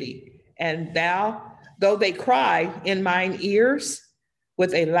have pity. And though they cry in mine ears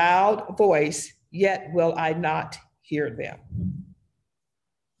with a loud voice, yet will I not hear them.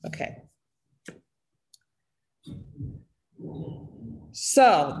 Okay.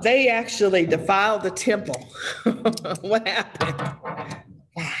 So they actually defiled the temple. What happened?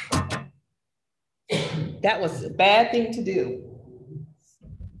 That was a bad thing to do.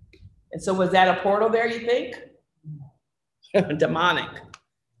 And so was that a portal there, you think? Demonic,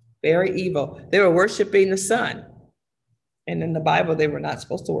 very evil. They were worshiping the sun. And in the Bible, they were not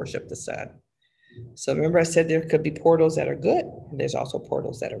supposed to worship the sun. So remember I said there could be portals that are good, and there's also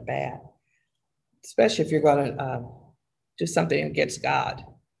portals that are bad, especially if you're going to do something against God.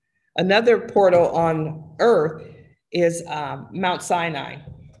 Another portal on earth is Mount Sinai.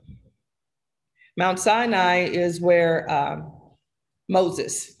 Mount Sinai is where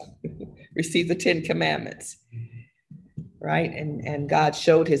Moses received the 10 Commandments, right? And God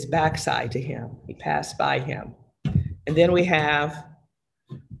showed his backside to him. He passed by him. And then we have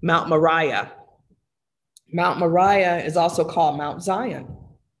Mount Moriah. Mount Moriah is also called Mount Zion.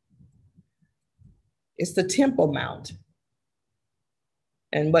 It's the Temple Mount.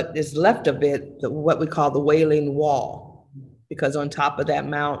 And what is left of it, what we call the Wailing Wall, because on top of that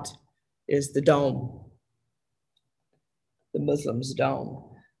mount is the dome, the Muslims' dome.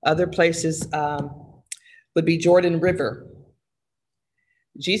 Other places would be Jordan River.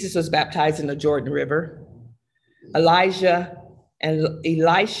 Jesus was baptized in the Jordan River. Elijah and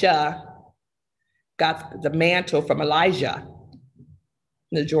Elisha got the mantle from Elijah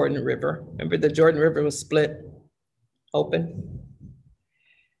in the Jordan River. Remember, the Jordan River was split. open.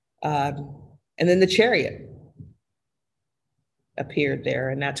 And then the chariot appeared there,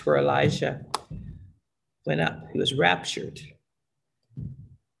 and that's where Elijah went up. He was raptured.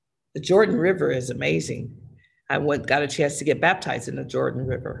 The Jordan River is amazing. I got a chance to get baptized in the Jordan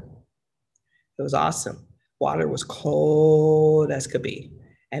River. It was awesome. Water was cold as could be,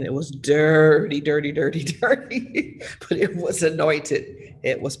 and it was dirty, dirty, dirty, dirty, but it was anointed.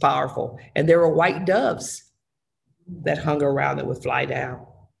 It was powerful. And there were white doves that hung around that would fly down.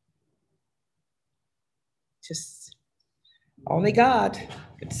 Just only God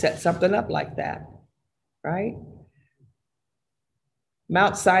could set something up like that, right?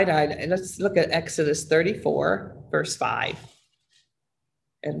 Mount Sinai, and let's look at Exodus 34, verse 5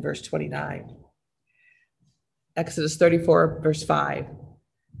 and verse 29. Exodus 34, verse 5.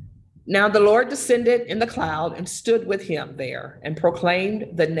 Now the Lord descended in the cloud and stood with him there and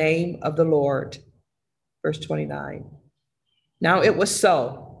proclaimed the name of the Lord. Verse 29. Now it was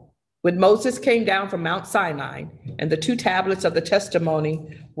so, when Moses came down from Mount Sinai, and the 2 tablets of the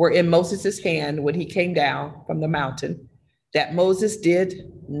testimony were in Moses' hand when he came down from the mountain, that Moses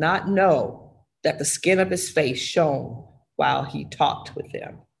did not know that the skin of his face shone while he talked with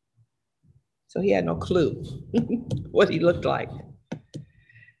them. So he had no clue what he looked like.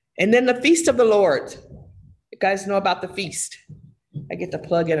 And then the feast of the Lord. You guys know about the feast. I get to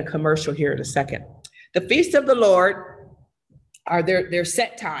plug in a commercial here in a second. The feast of the Lord are their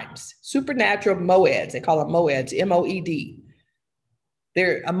set times, supernatural moeds. They call them moeds, M-O-E-D.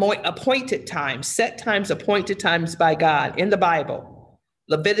 They're appointed times, set times, appointed times by God in the Bible.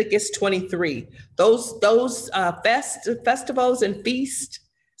 Leviticus 23. Those festivals and feast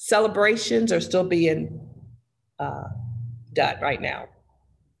celebrations are still being done right now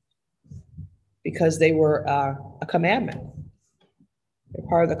because they were a commandment. They're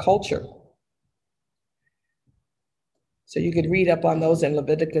part of the culture. So you could read up on those in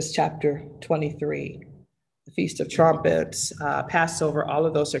Leviticus chapter 23. The Feast of Trumpets, Passover, all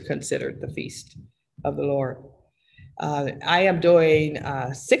of those are considered the Feast of the Lord. I am doing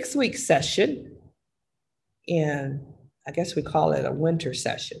a 6-week session, and I guess we call it a winter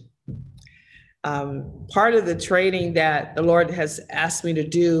session. Part of the training that the Lord has asked me to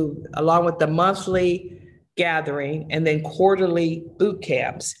do, along with the monthly gathering and then quarterly boot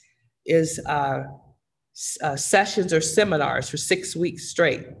camps, is sessions or seminars for 6 weeks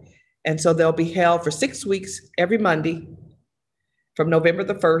straight. And so they'll be held for 6 weeks every Monday from November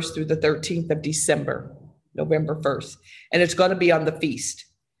the 1st through the 13th of December, November 1st. And it's going to be on the feast,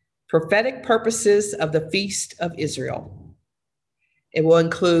 prophetic purposes of the Feast of Israel. It will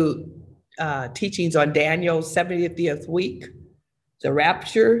include teachings on Daniel's 70th week, the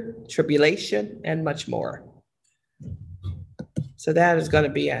rapture, tribulation, and much more. So that is going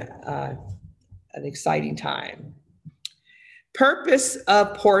to be an exciting time. Purpose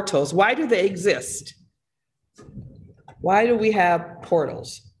of portals. Why do they exist? Why do we have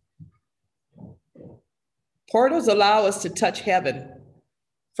portals? Portals allow us to touch heaven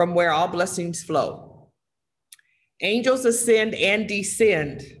from where all blessings flow. Angels ascend and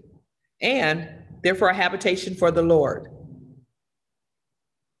descend, and therefore a habitation for the Lord.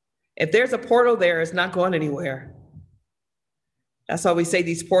 If there's a portal there, it's not going anywhere. That's why we say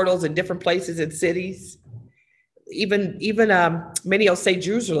these portals in different places and cities. Even many will say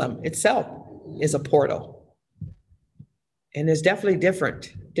Jerusalem itself is a portal, and it's definitely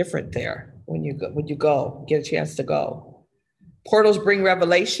different there when you go get a chance to go. Portals bring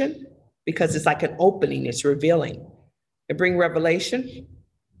revelation because it's like an opening; it's revealing. They bring revelation,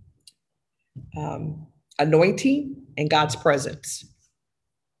 anointing, and God's presence.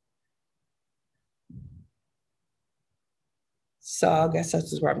 So I guess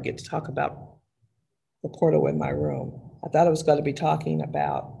this is where I'm getting to talk about the portal in my room. I thought I was going to be talking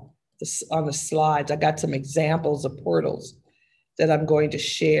about this on the slides. I got some examples of portals that I'm going to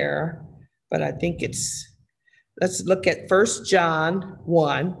share, but I think let's look at 1 John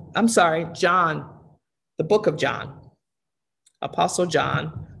 1. I'm sorry, John, the book of John, Apostle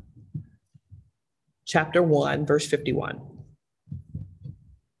John, chapter 1, verse 51.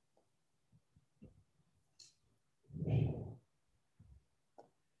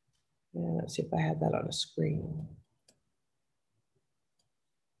 Let's see if I have that on the screen.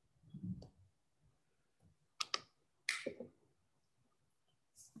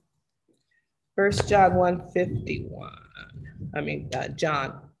 First John 1:51.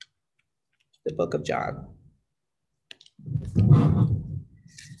 John, the book of John.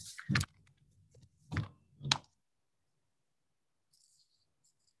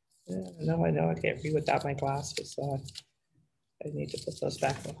 No, I know I can't read without my glasses, so I need to put those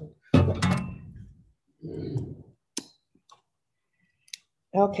back on.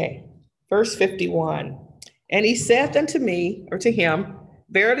 Okay, verse 51. And he saith unto me, or to him,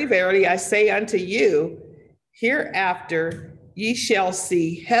 verily, verily, I say unto you, hereafter ye shall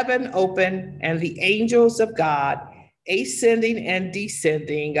see heaven open and the angels of God ascending and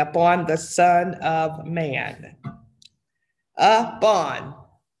descending upon the Son of Man. Upon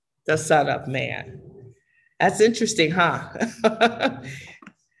the Son of Man. That's interesting, huh?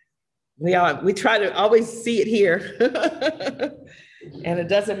 we try to always see it here. And it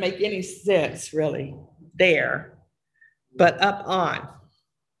doesn't make any sense really there, but up on.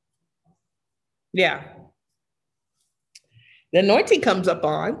 Yeah. The anointing comes up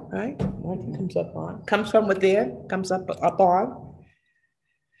on, right? Anointing comes up on, comes from within, comes up on.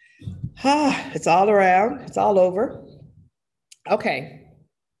 It's all around, it's all over. Okay.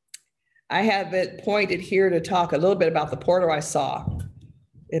 I have it pointed here to talk a little bit about the portal I saw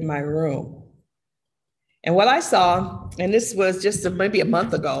in my room. And what I saw, and this was just maybe a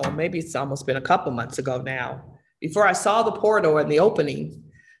month ago, maybe it's almost been a couple months ago now, before I saw the portal and the opening.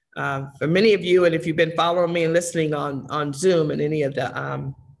 For many of you, and if you've been following me and listening on Zoom and any of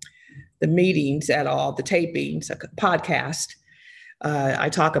the meetings at all, the tapings, podcast, I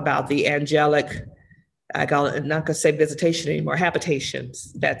talk about the angelic, I'm not going to say visitation anymore,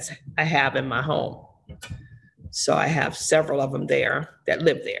 habitations that I have in my home. So I have several of them there that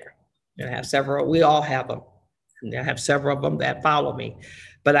live there. And I have several, we all have them. And I have several of them that follow me.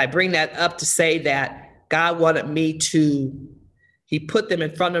 But I bring that up to say that God wanted me to, he put them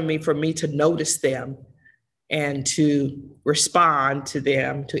in front of me for me to notice them and to respond to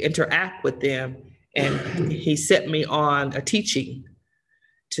them, to interact with them. And he set me on a teaching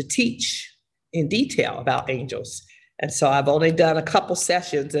to teach in detail about angels. And so I've only done a couple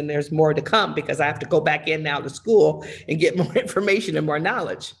sessions and there's more to come because I have to go back in now to school and get more information and more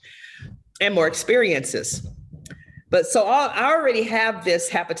knowledge and more experiences. But so I already have this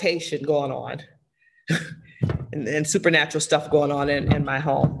habitation going on and supernatural stuff going on in my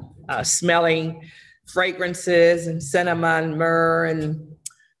home, smelling fragrances and cinnamon, myrrh. And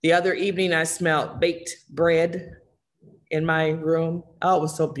the other evening I smelled baked bread in my room. Oh, it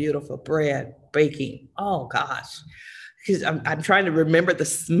was so beautiful. Bread, baking. Oh gosh. Because I'm trying to remember the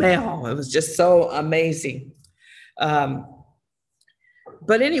smell. It was just so amazing. But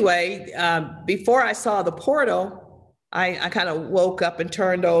anyway, before I saw the portal, I kind of woke up and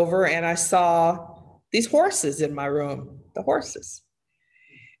turned over and I saw these horses in my room, the horses.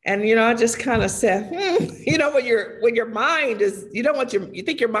 And, I just kind of said, when your mind is, you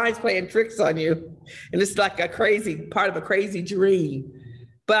think your mind's playing tricks on you. And it's like part of a crazy dream.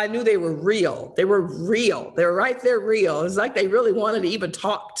 But I knew they were real. They were real. They were right there real. It's like they really wanted to even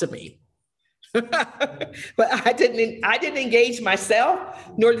talk to me. But I didn't engage myself,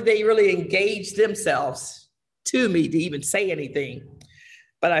 nor did they really engage themselves to me to even say anything.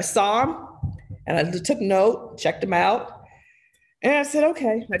 But I saw them and I took note, checked them out. And I said,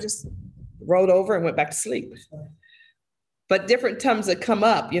 okay, I just rolled over and went back to sleep. But different times that come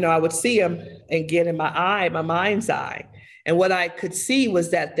up, I would see them and get in my mind's eye. And what I could see was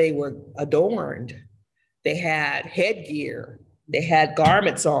that they were adorned. They had headgear. They had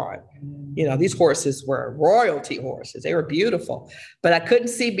garments on. These horses were royalty horses. They were beautiful. But I couldn't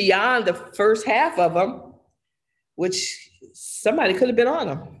see beyond the first half of them, which somebody could have been on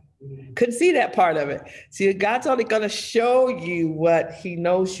them. Couldn't see that part of it. See, God's only going to show you what he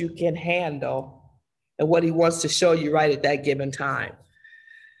knows you can handle and what he wants to show you right at that given time.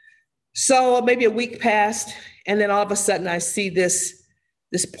 So maybe a week passed, and then all of a sudden I see this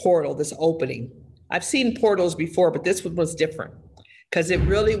portal, this opening. I've seen portals before, but this one was different because it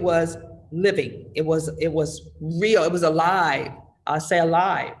really was living. It was real. It was alive. I'll say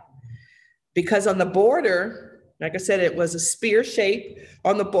alive. Because on the border, like I said, it was a spear shape.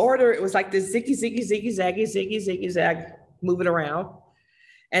 On the border, it was like this ziggy, zag, moving around.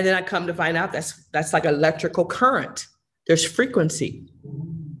 And then I come to find out that's like electrical current. There's frequency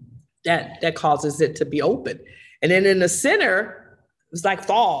that causes it to be open. And then in the center, it was like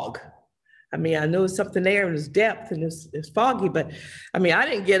fog. I mean, I knew there was something there and there's depth and it's foggy, but I mean, I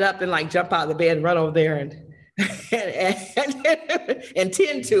didn't get up and like jump out of the bed and run over there and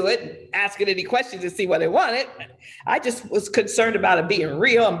tend to it, asking any questions to see what they wanted. I just was concerned about it being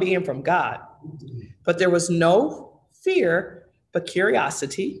real and being from God. But there was no fear, but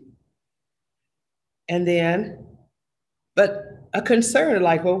curiosity. And then, but a concern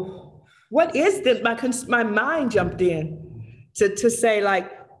like, well, what is this? My mind jumped in to say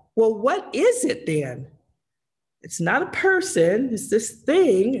like, well, what is it then? It's not a person, it's this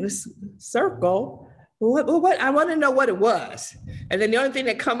thing, this circle. What I want to know what it was. And then the only thing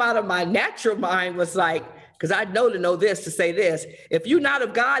that come out of my natural mind was like, because I know this to say this. If you're not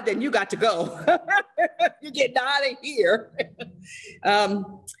of God, then you got to go. You get out of here.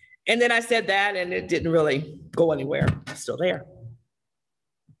 And then I said that, and it didn't really go anywhere. It's still there.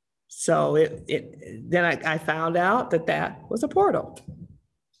 So then I found out that was a portal.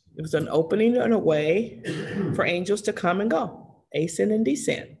 It was an opening and a way for angels to come and go, ascend and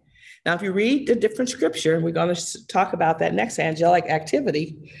descend. Now, if you read the different scripture, and we're going to talk about that next, angelic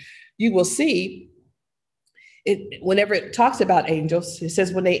activity, you will see it whenever it talks about angels. It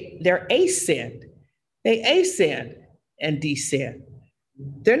says when they're ascend, they ascend and descend.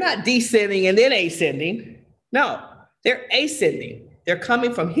 They're not descending and then ascending. No, they're ascending. They're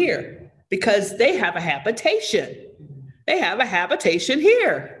coming from here because they have a habitation. They have a habitation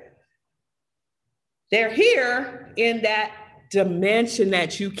here. They're here in that dimension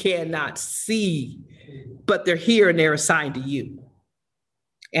that you cannot see, but they're here and they're assigned to you.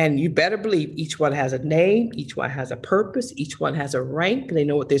 And you better believe each one has a name, each one has a purpose, each one has a rank. They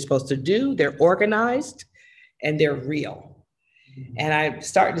know what they're supposed to do. They're organized and they're real. And I'm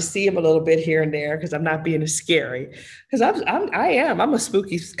starting to see them a little bit here and there because I'm not being as scary. Because I'm a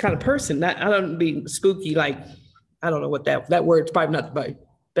spooky kind of person. I don't be spooky like, I don't know what that word's probably not the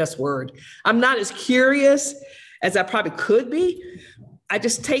best word. I'm not as curious as I probably could be. I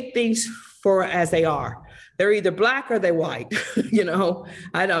just take things for as they are. They're either black or they're white.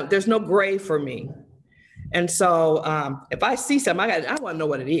 There's no gray for me. And so if I see something, I want to know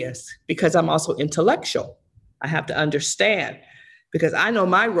what it is because I'm also intellectual. I have to understand because I know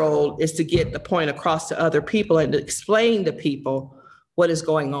my role is to get the point across to other people and to explain to people what is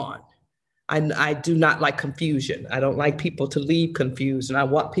going on. I do not like confusion. I don't like people to leave confused. And I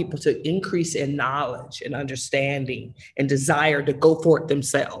want people to increase in knowledge and understanding and desire to go for it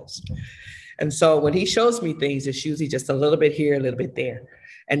themselves. And so when he shows me things, it's usually just a little bit here, a little bit there.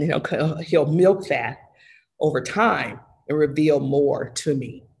 And he'll milk that over time and reveal more to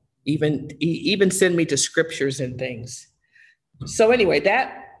me, even send me to scriptures and things. So anyway,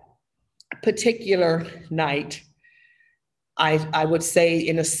 that particular night, I would say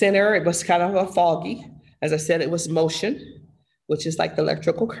in the center, it was kind of a foggy. As I said, it was motion, which is like the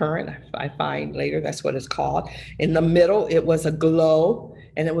electrical current. I find later that's what it's called. In the middle, it was a glow,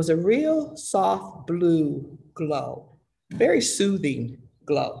 and it was a real soft blue glow, very soothing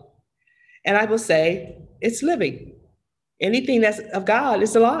glow. And I will say it's living. Anything that's of God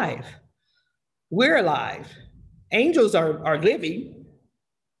is alive. We're alive. Angels are living.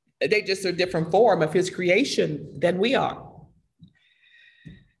 They just are a different form of his creation than we are.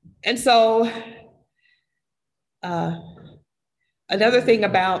 And so another thing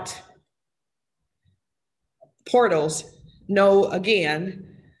about portals, again,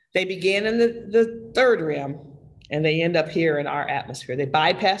 they begin in the third realm and they end up here in our atmosphere. They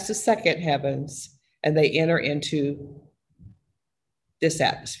bypass the second heavens and they enter into this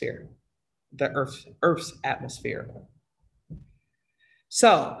atmosphere, the Earth's atmosphere.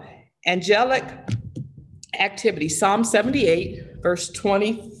 So angelic activity, Psalm 78, verse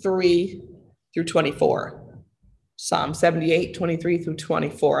 23 through 24. Psalm 78, 23 through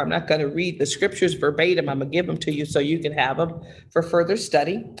 24. I'm not going to read the scriptures verbatim. I'm going to give them to you so you can have them for further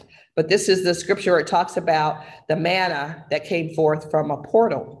study. But this is the scripture where it talks about the manna that came forth from a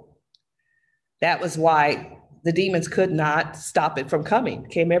portal. That was why the demons could not stop it from coming.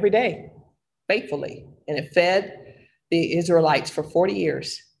 It came every day, faithfully. And it fed the Israelites for 40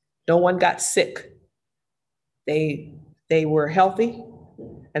 years. No one got sick. They were healthy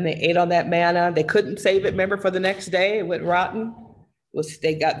and they ate on that manna. They couldn't save it, remember, for the next day. It went rotten.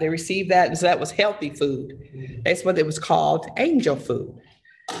 They received that, and so that was healthy food. That's what it was called, angel food.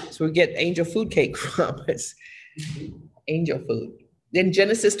 So we get angel food cake from. It's angel food. Then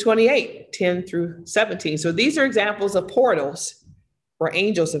Genesis 28, 10 through 17. So these are examples of portals where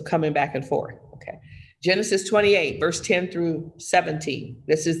angels are coming back and forth. Okay. Genesis 28, verse 10 through 17.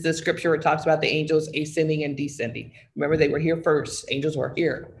 This is the scripture where it talks about the angels ascending and descending. Remember, they were here first. Angels were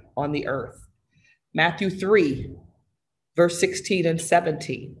here on the earth. Matthew 3, verse 16 and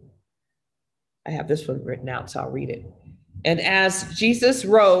 17. I have this one written out, so I'll read it. And as Jesus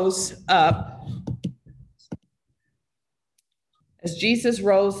rose up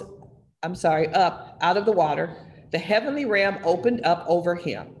out of the water, the heavenly realm opened up over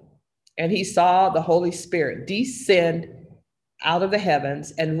him. And he saw the Holy Spirit descend out of the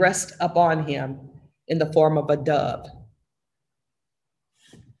heavens and rest upon him in the form of a dove.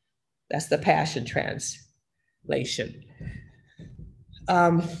 That's the Passion Translation.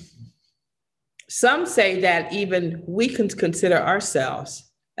 Some say that even we can consider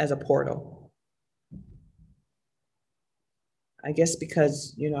ourselves as a portal. I guess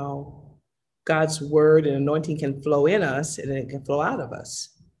because, God God's word and anointing can flow in us and it can flow out of us.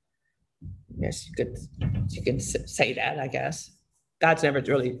 Yes, you could say that, I guess. God's never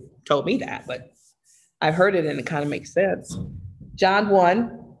really told me that, but I've heard it and it kind of makes sense. John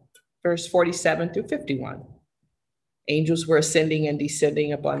 1, verse 47 through 51. Angels were ascending and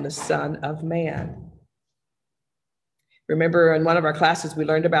descending upon the Son of Man. Remember, in one of our classes, we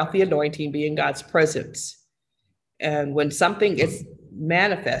learned about the anointing being God's presence. And when something is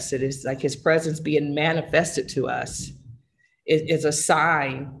manifested, it's like his presence being manifested to us. It is a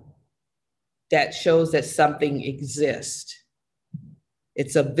sign that shows that something exists.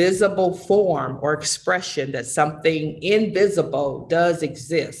 It's a visible form or expression that something invisible does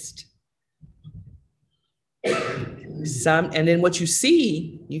exist. And then what you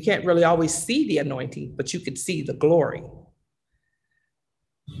see, you can't really always see the anointing, but you can see the glory.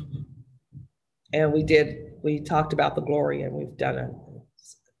 And we talked about the glory, and we've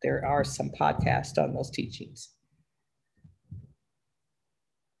there are some podcasts on those teachings.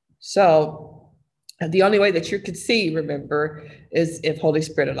 So the only way that you could see, remember, is if Holy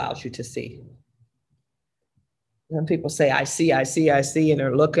Spirit allows you to see. Some people say, I see, and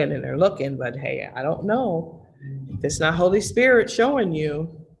they're looking, but hey, I don't know. If it's not Holy Spirit showing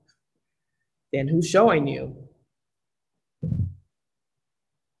you, then who's showing you?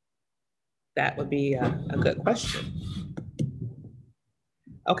 That would be a good question.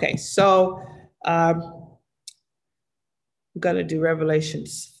 Okay, so I'm going to do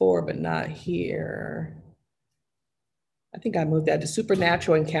Revelations 4, but not here. I think I moved that to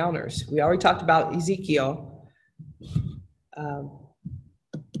supernatural encounters. We already talked about Ezekiel.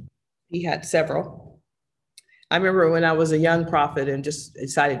 He had several. I remember when I was a young prophet and just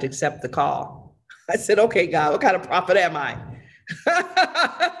decided to accept the call. I said, okay, God, what kind of prophet am I?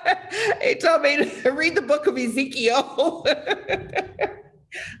 He told me to read the book of Ezekiel.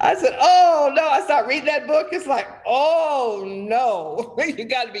 I said, oh, no, I started reading that book. It's like, oh, no, you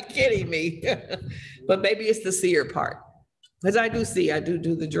got to be kidding me. But maybe it's the seer part. Because I do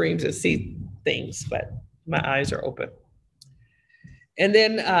do the dreams and see things, but my eyes are open. And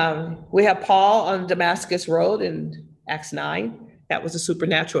then we have Paul on Damascus Road in Acts 9. That was a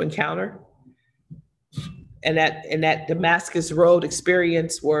supernatural encounter. And that Damascus Road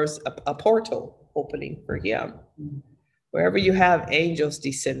experience was a portal opening for him. Wherever you have angels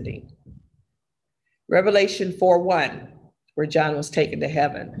descending. Revelation 4:1, where John was taken to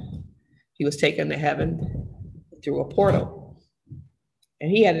heaven. He was taken to heaven through a portal. And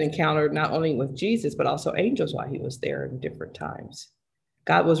he had an encounter not only with Jesus, but also angels while he was there in different times.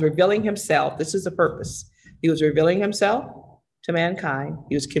 God was revealing himself. This is the purpose. He was revealing himself to mankind.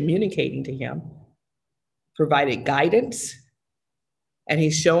 He was communicating to him, provided guidance, and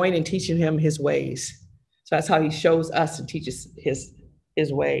he's showing and teaching him his ways. So that's how he shows us and teaches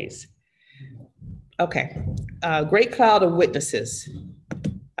his ways. Okay, great cloud of witnesses.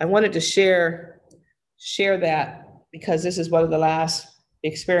 I wanted to share that because this is one of the last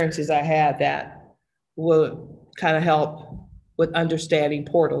experiences I had that will kind of help with understanding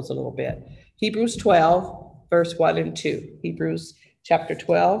portals a little bit. Hebrews 12, verse 1 and 2. Hebrews chapter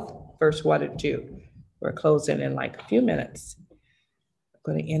 12, verse 1 and 2. We're closing in like a few minutes. I'm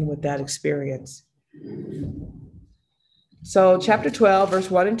going to end with that experience. So chapter 12,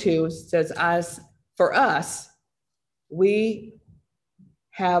 verse 1 and 2 says, as for us, we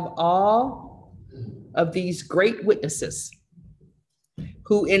have all of these great witnesses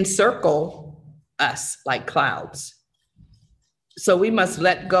who encircle us like clouds. So we must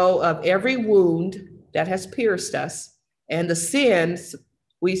let go of every wound that has pierced us and the sins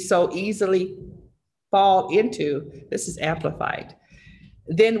we so easily fall into. This is amplified.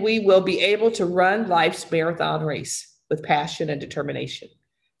 Then we will be able to run life's marathon race with passion and determination,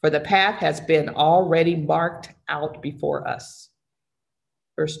 for the path has been already marked out before us.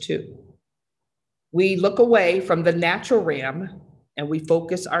 Verse 2, we look away from the natural realm and we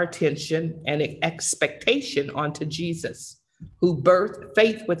focus our attention and expectation onto Jesus, who birthed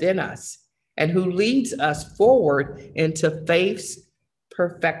faith within us and who leads us forward into faith's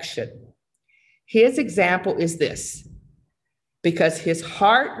perfection. His example is this: because his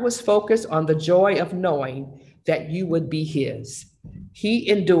heart was focused on the joy of knowing that you would be his, he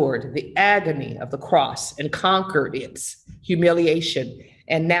endured the agony of the cross and conquered its humiliation,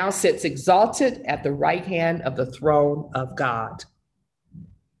 and now sits exalted at the right hand of the throne of God.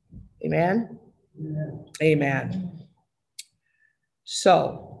 Amen? Amen. Amen.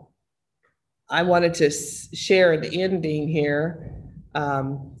 So I wanted to share the ending here.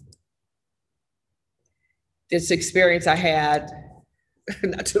 This experience I had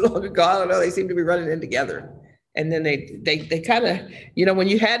not too long ago. I don't know, they seem to be running in together. And then they kind of, when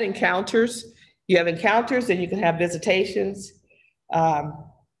you had encounters You have encounters and you can have visitations. Um,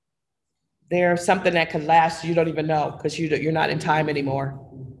 there's something that can last, you don't even know because you're not in time anymore.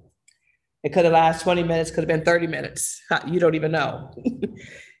 It could have lasted 20 minutes, could have been 30 minutes. You don't even know.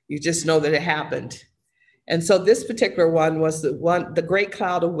 You just know that it happened. And so this particular one was the great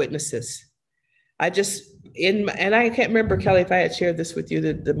cloud of witnesses. And I can't remember, Kelly, if I had shared this with you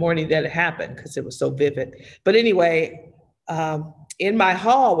the morning that it happened because it was so vivid. But anyway, in my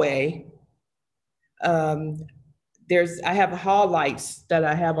hallway, I have hall lights that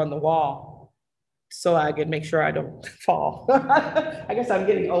I have on the wall so I can make sure I don't fall. I guess I'm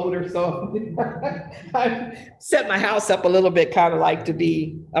getting older, so I set my house up a little bit kind of like to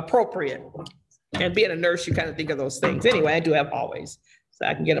be appropriate. And being a nurse, you kind of think of those things. Anyway, I do have hallways, so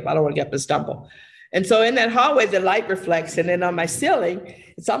I can get up. I don't want to get up and stumble. And so in that hallway, the light reflects, and then on my ceiling,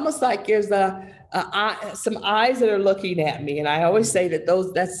 it's almost like there's some eyes that are looking at me. And I always say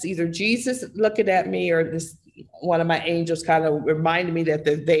that's either Jesus looking at me or this one of my angels kind of reminding me that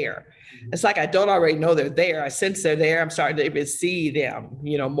they're there. It's like I don't already know they're there. I sense they're there. I'm starting to even see them,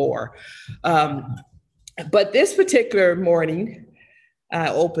 more. But this particular morning, I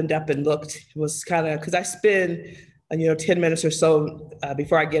opened up and looked. It was kind of because I spend 10 minutes or so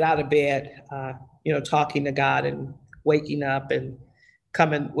before I get out of bed, talking to God and waking up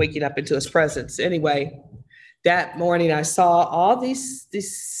waking up into his presence. Anyway, that morning I saw all this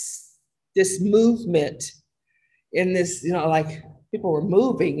movement in this, like people were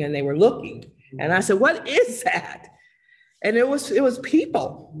moving and they were looking. And I said, what is that? And it was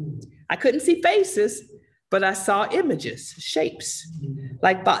people. I couldn't see faces, but I saw images, shapes,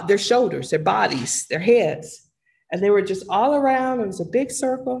 like their shoulders, their bodies, their heads. And they were just all around. It was a big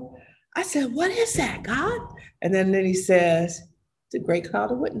circle. I said, what is that, God? And then he says, it's a great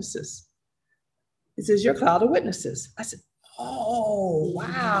cloud of witnesses. He says, your cloud of witnesses. I said, oh,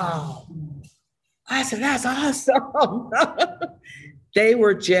 wow. I said, that's awesome. They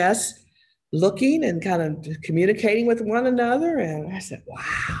were just looking and kind of communicating with one another. And I said,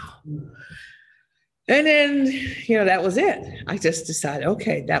 wow. And then, that was it. I just decided,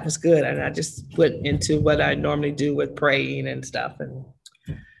 okay, that was good. And I just went into what I normally do with praying and stuff.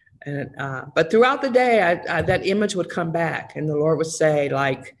 But throughout the day, I that image would come back and the Lord would say,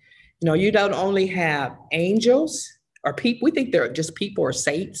 like, you don't only have angels or people. We think they're just people or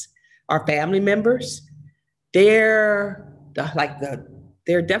saints, or family members. They're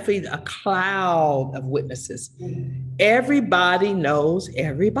definitely a cloud of witnesses. Everybody knows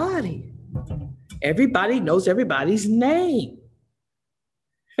everybody. Everybody knows everybody's name.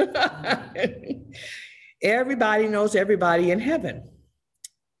 Everybody knows everybody in heaven.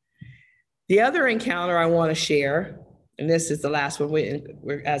 The other encounter I want to share, and this is the last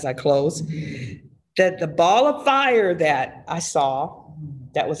one as I close, that the ball of fire that I saw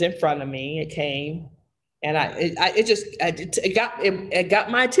that was in front of me, it came, and it got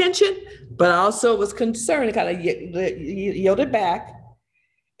my attention, but I also was concerned. It kind of yielded back,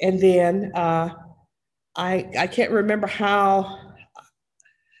 and then I can't remember how.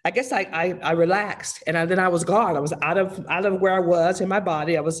 I guess I relaxed, and then I was gone. I was out of where I was in my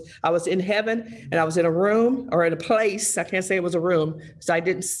body. I was in heaven, and I was in a room or in a place. I can't say it was a room, so I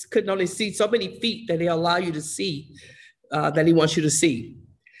couldn't only see so many feet that He'll allow you to see, that He wants you to see.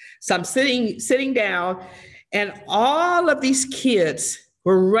 So I'm sitting down, and all of these kids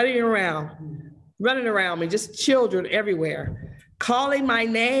were running around me, just children everywhere, calling my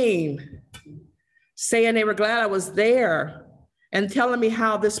name, saying they were glad I was there, and telling me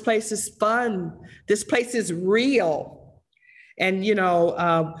how this place is fun. This place is real. And,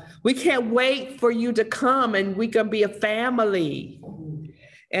 we can't wait for you to come and we can be a family.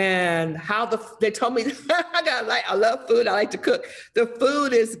 And how they told me, I love food. I like to cook. The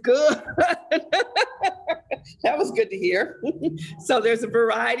food is good. That was good to hear. So there's a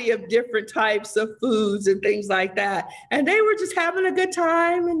variety of different types of foods and things like that. And they were just having a good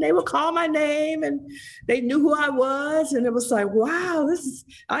time, and they would call my name, and they knew who I was. And it was like, wow,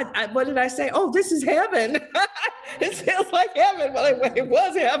 what did I say? Oh, this is heaven. It feels like heaven. Well, it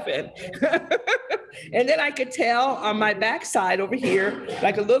was heaven. And then I could tell on my backside over here,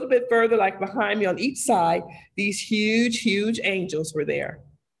 like a little bit further, like behind me on each side, these huge, huge angels were there.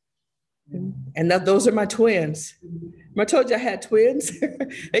 And those are my twins. I told you I had twins.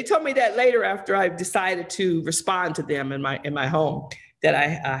 They told me that later after I decided to respond to them in my home, that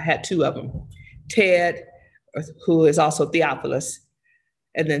I had two of them. Ted, who is also Theophilus,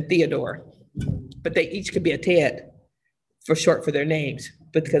 and then Theodore. But they each could be a Ted for short for their names,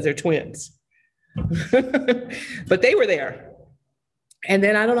 but because they're twins. But they were there. And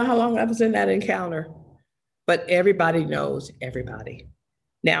then I don't know how long I was in that encounter, but everybody knows everybody.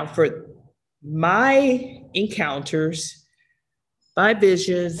 Now, for my encounters, my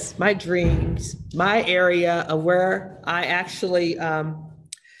visions, my dreams, my area of where I actually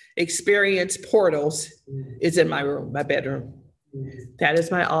experience portals is in my room, my bedroom. That is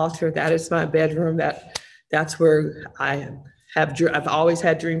my altar. That is my bedroom. That's where I've always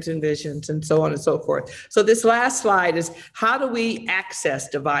had dreams and visions and so on and so forth. So this last slide is, how do we access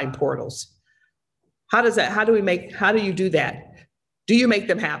divine portals? How do you do that? Do you make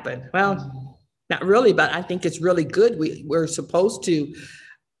them happen? Well, not really, but I think it's really good. We're supposed to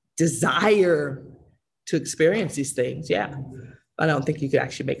desire to experience these things. Yeah. I don't think you could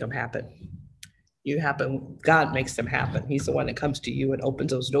actually make them happen. God makes them happen. He's the one that comes to you and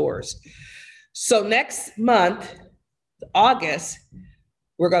opens those doors. So next month, August,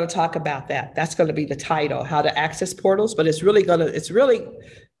 we're going to talk about that. That's going to be the title, how to access portals, but it's really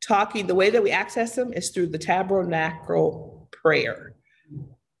talking, the way that we access them is through the tabernacle prayer.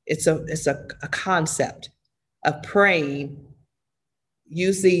 It's a concept of praying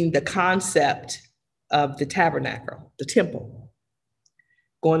using the concept of the tabernacle, the temple,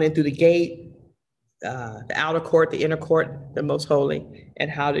 going in through the gate, the outer court, the inner court, the most holy, and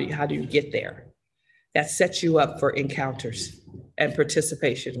how do you get there? That sets you up for encounters and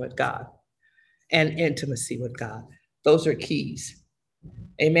participation with God and intimacy with God. Those are keys.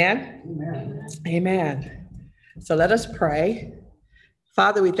 Amen? Amen. Amen. So let us pray.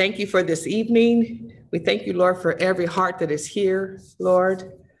 Father, we thank you for this evening. We thank you, Lord, for every heart that is here,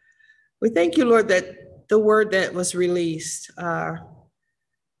 Lord. We thank you, Lord, that the word that was released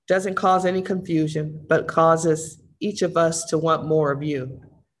doesn't cause any confusion, but causes each of us to want more of you,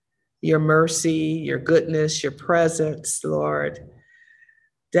 your mercy, your goodness, your presence, Lord.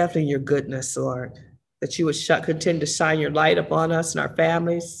 Definitely your goodness, Lord, that you would continue to shine your light upon us and our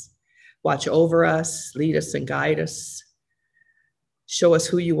families, watch over us, lead us and guide us. Show us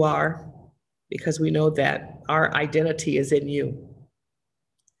who you are, because we know that our identity is in you.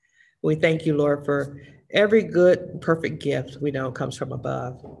 We thank you, Lord, for every good, perfect gift we know comes from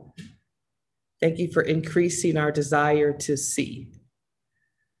above. Thank you for increasing our desire to see,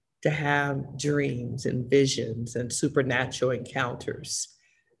 to have dreams and visions and supernatural encounters,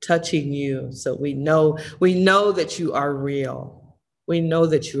 touching you. So we know that you are real. We know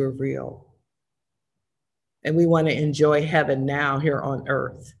that you are real. And we want to enjoy heaven now here on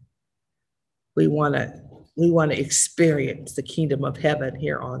earth. We want to experience the kingdom of heaven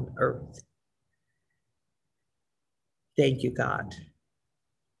here on earth. Thank you, God.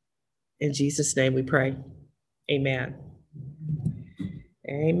 In Jesus' name we pray. Amen.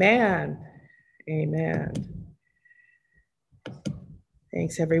 Amen. Amen.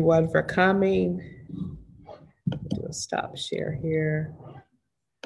 Thanks everyone for coming. Do a stop share here.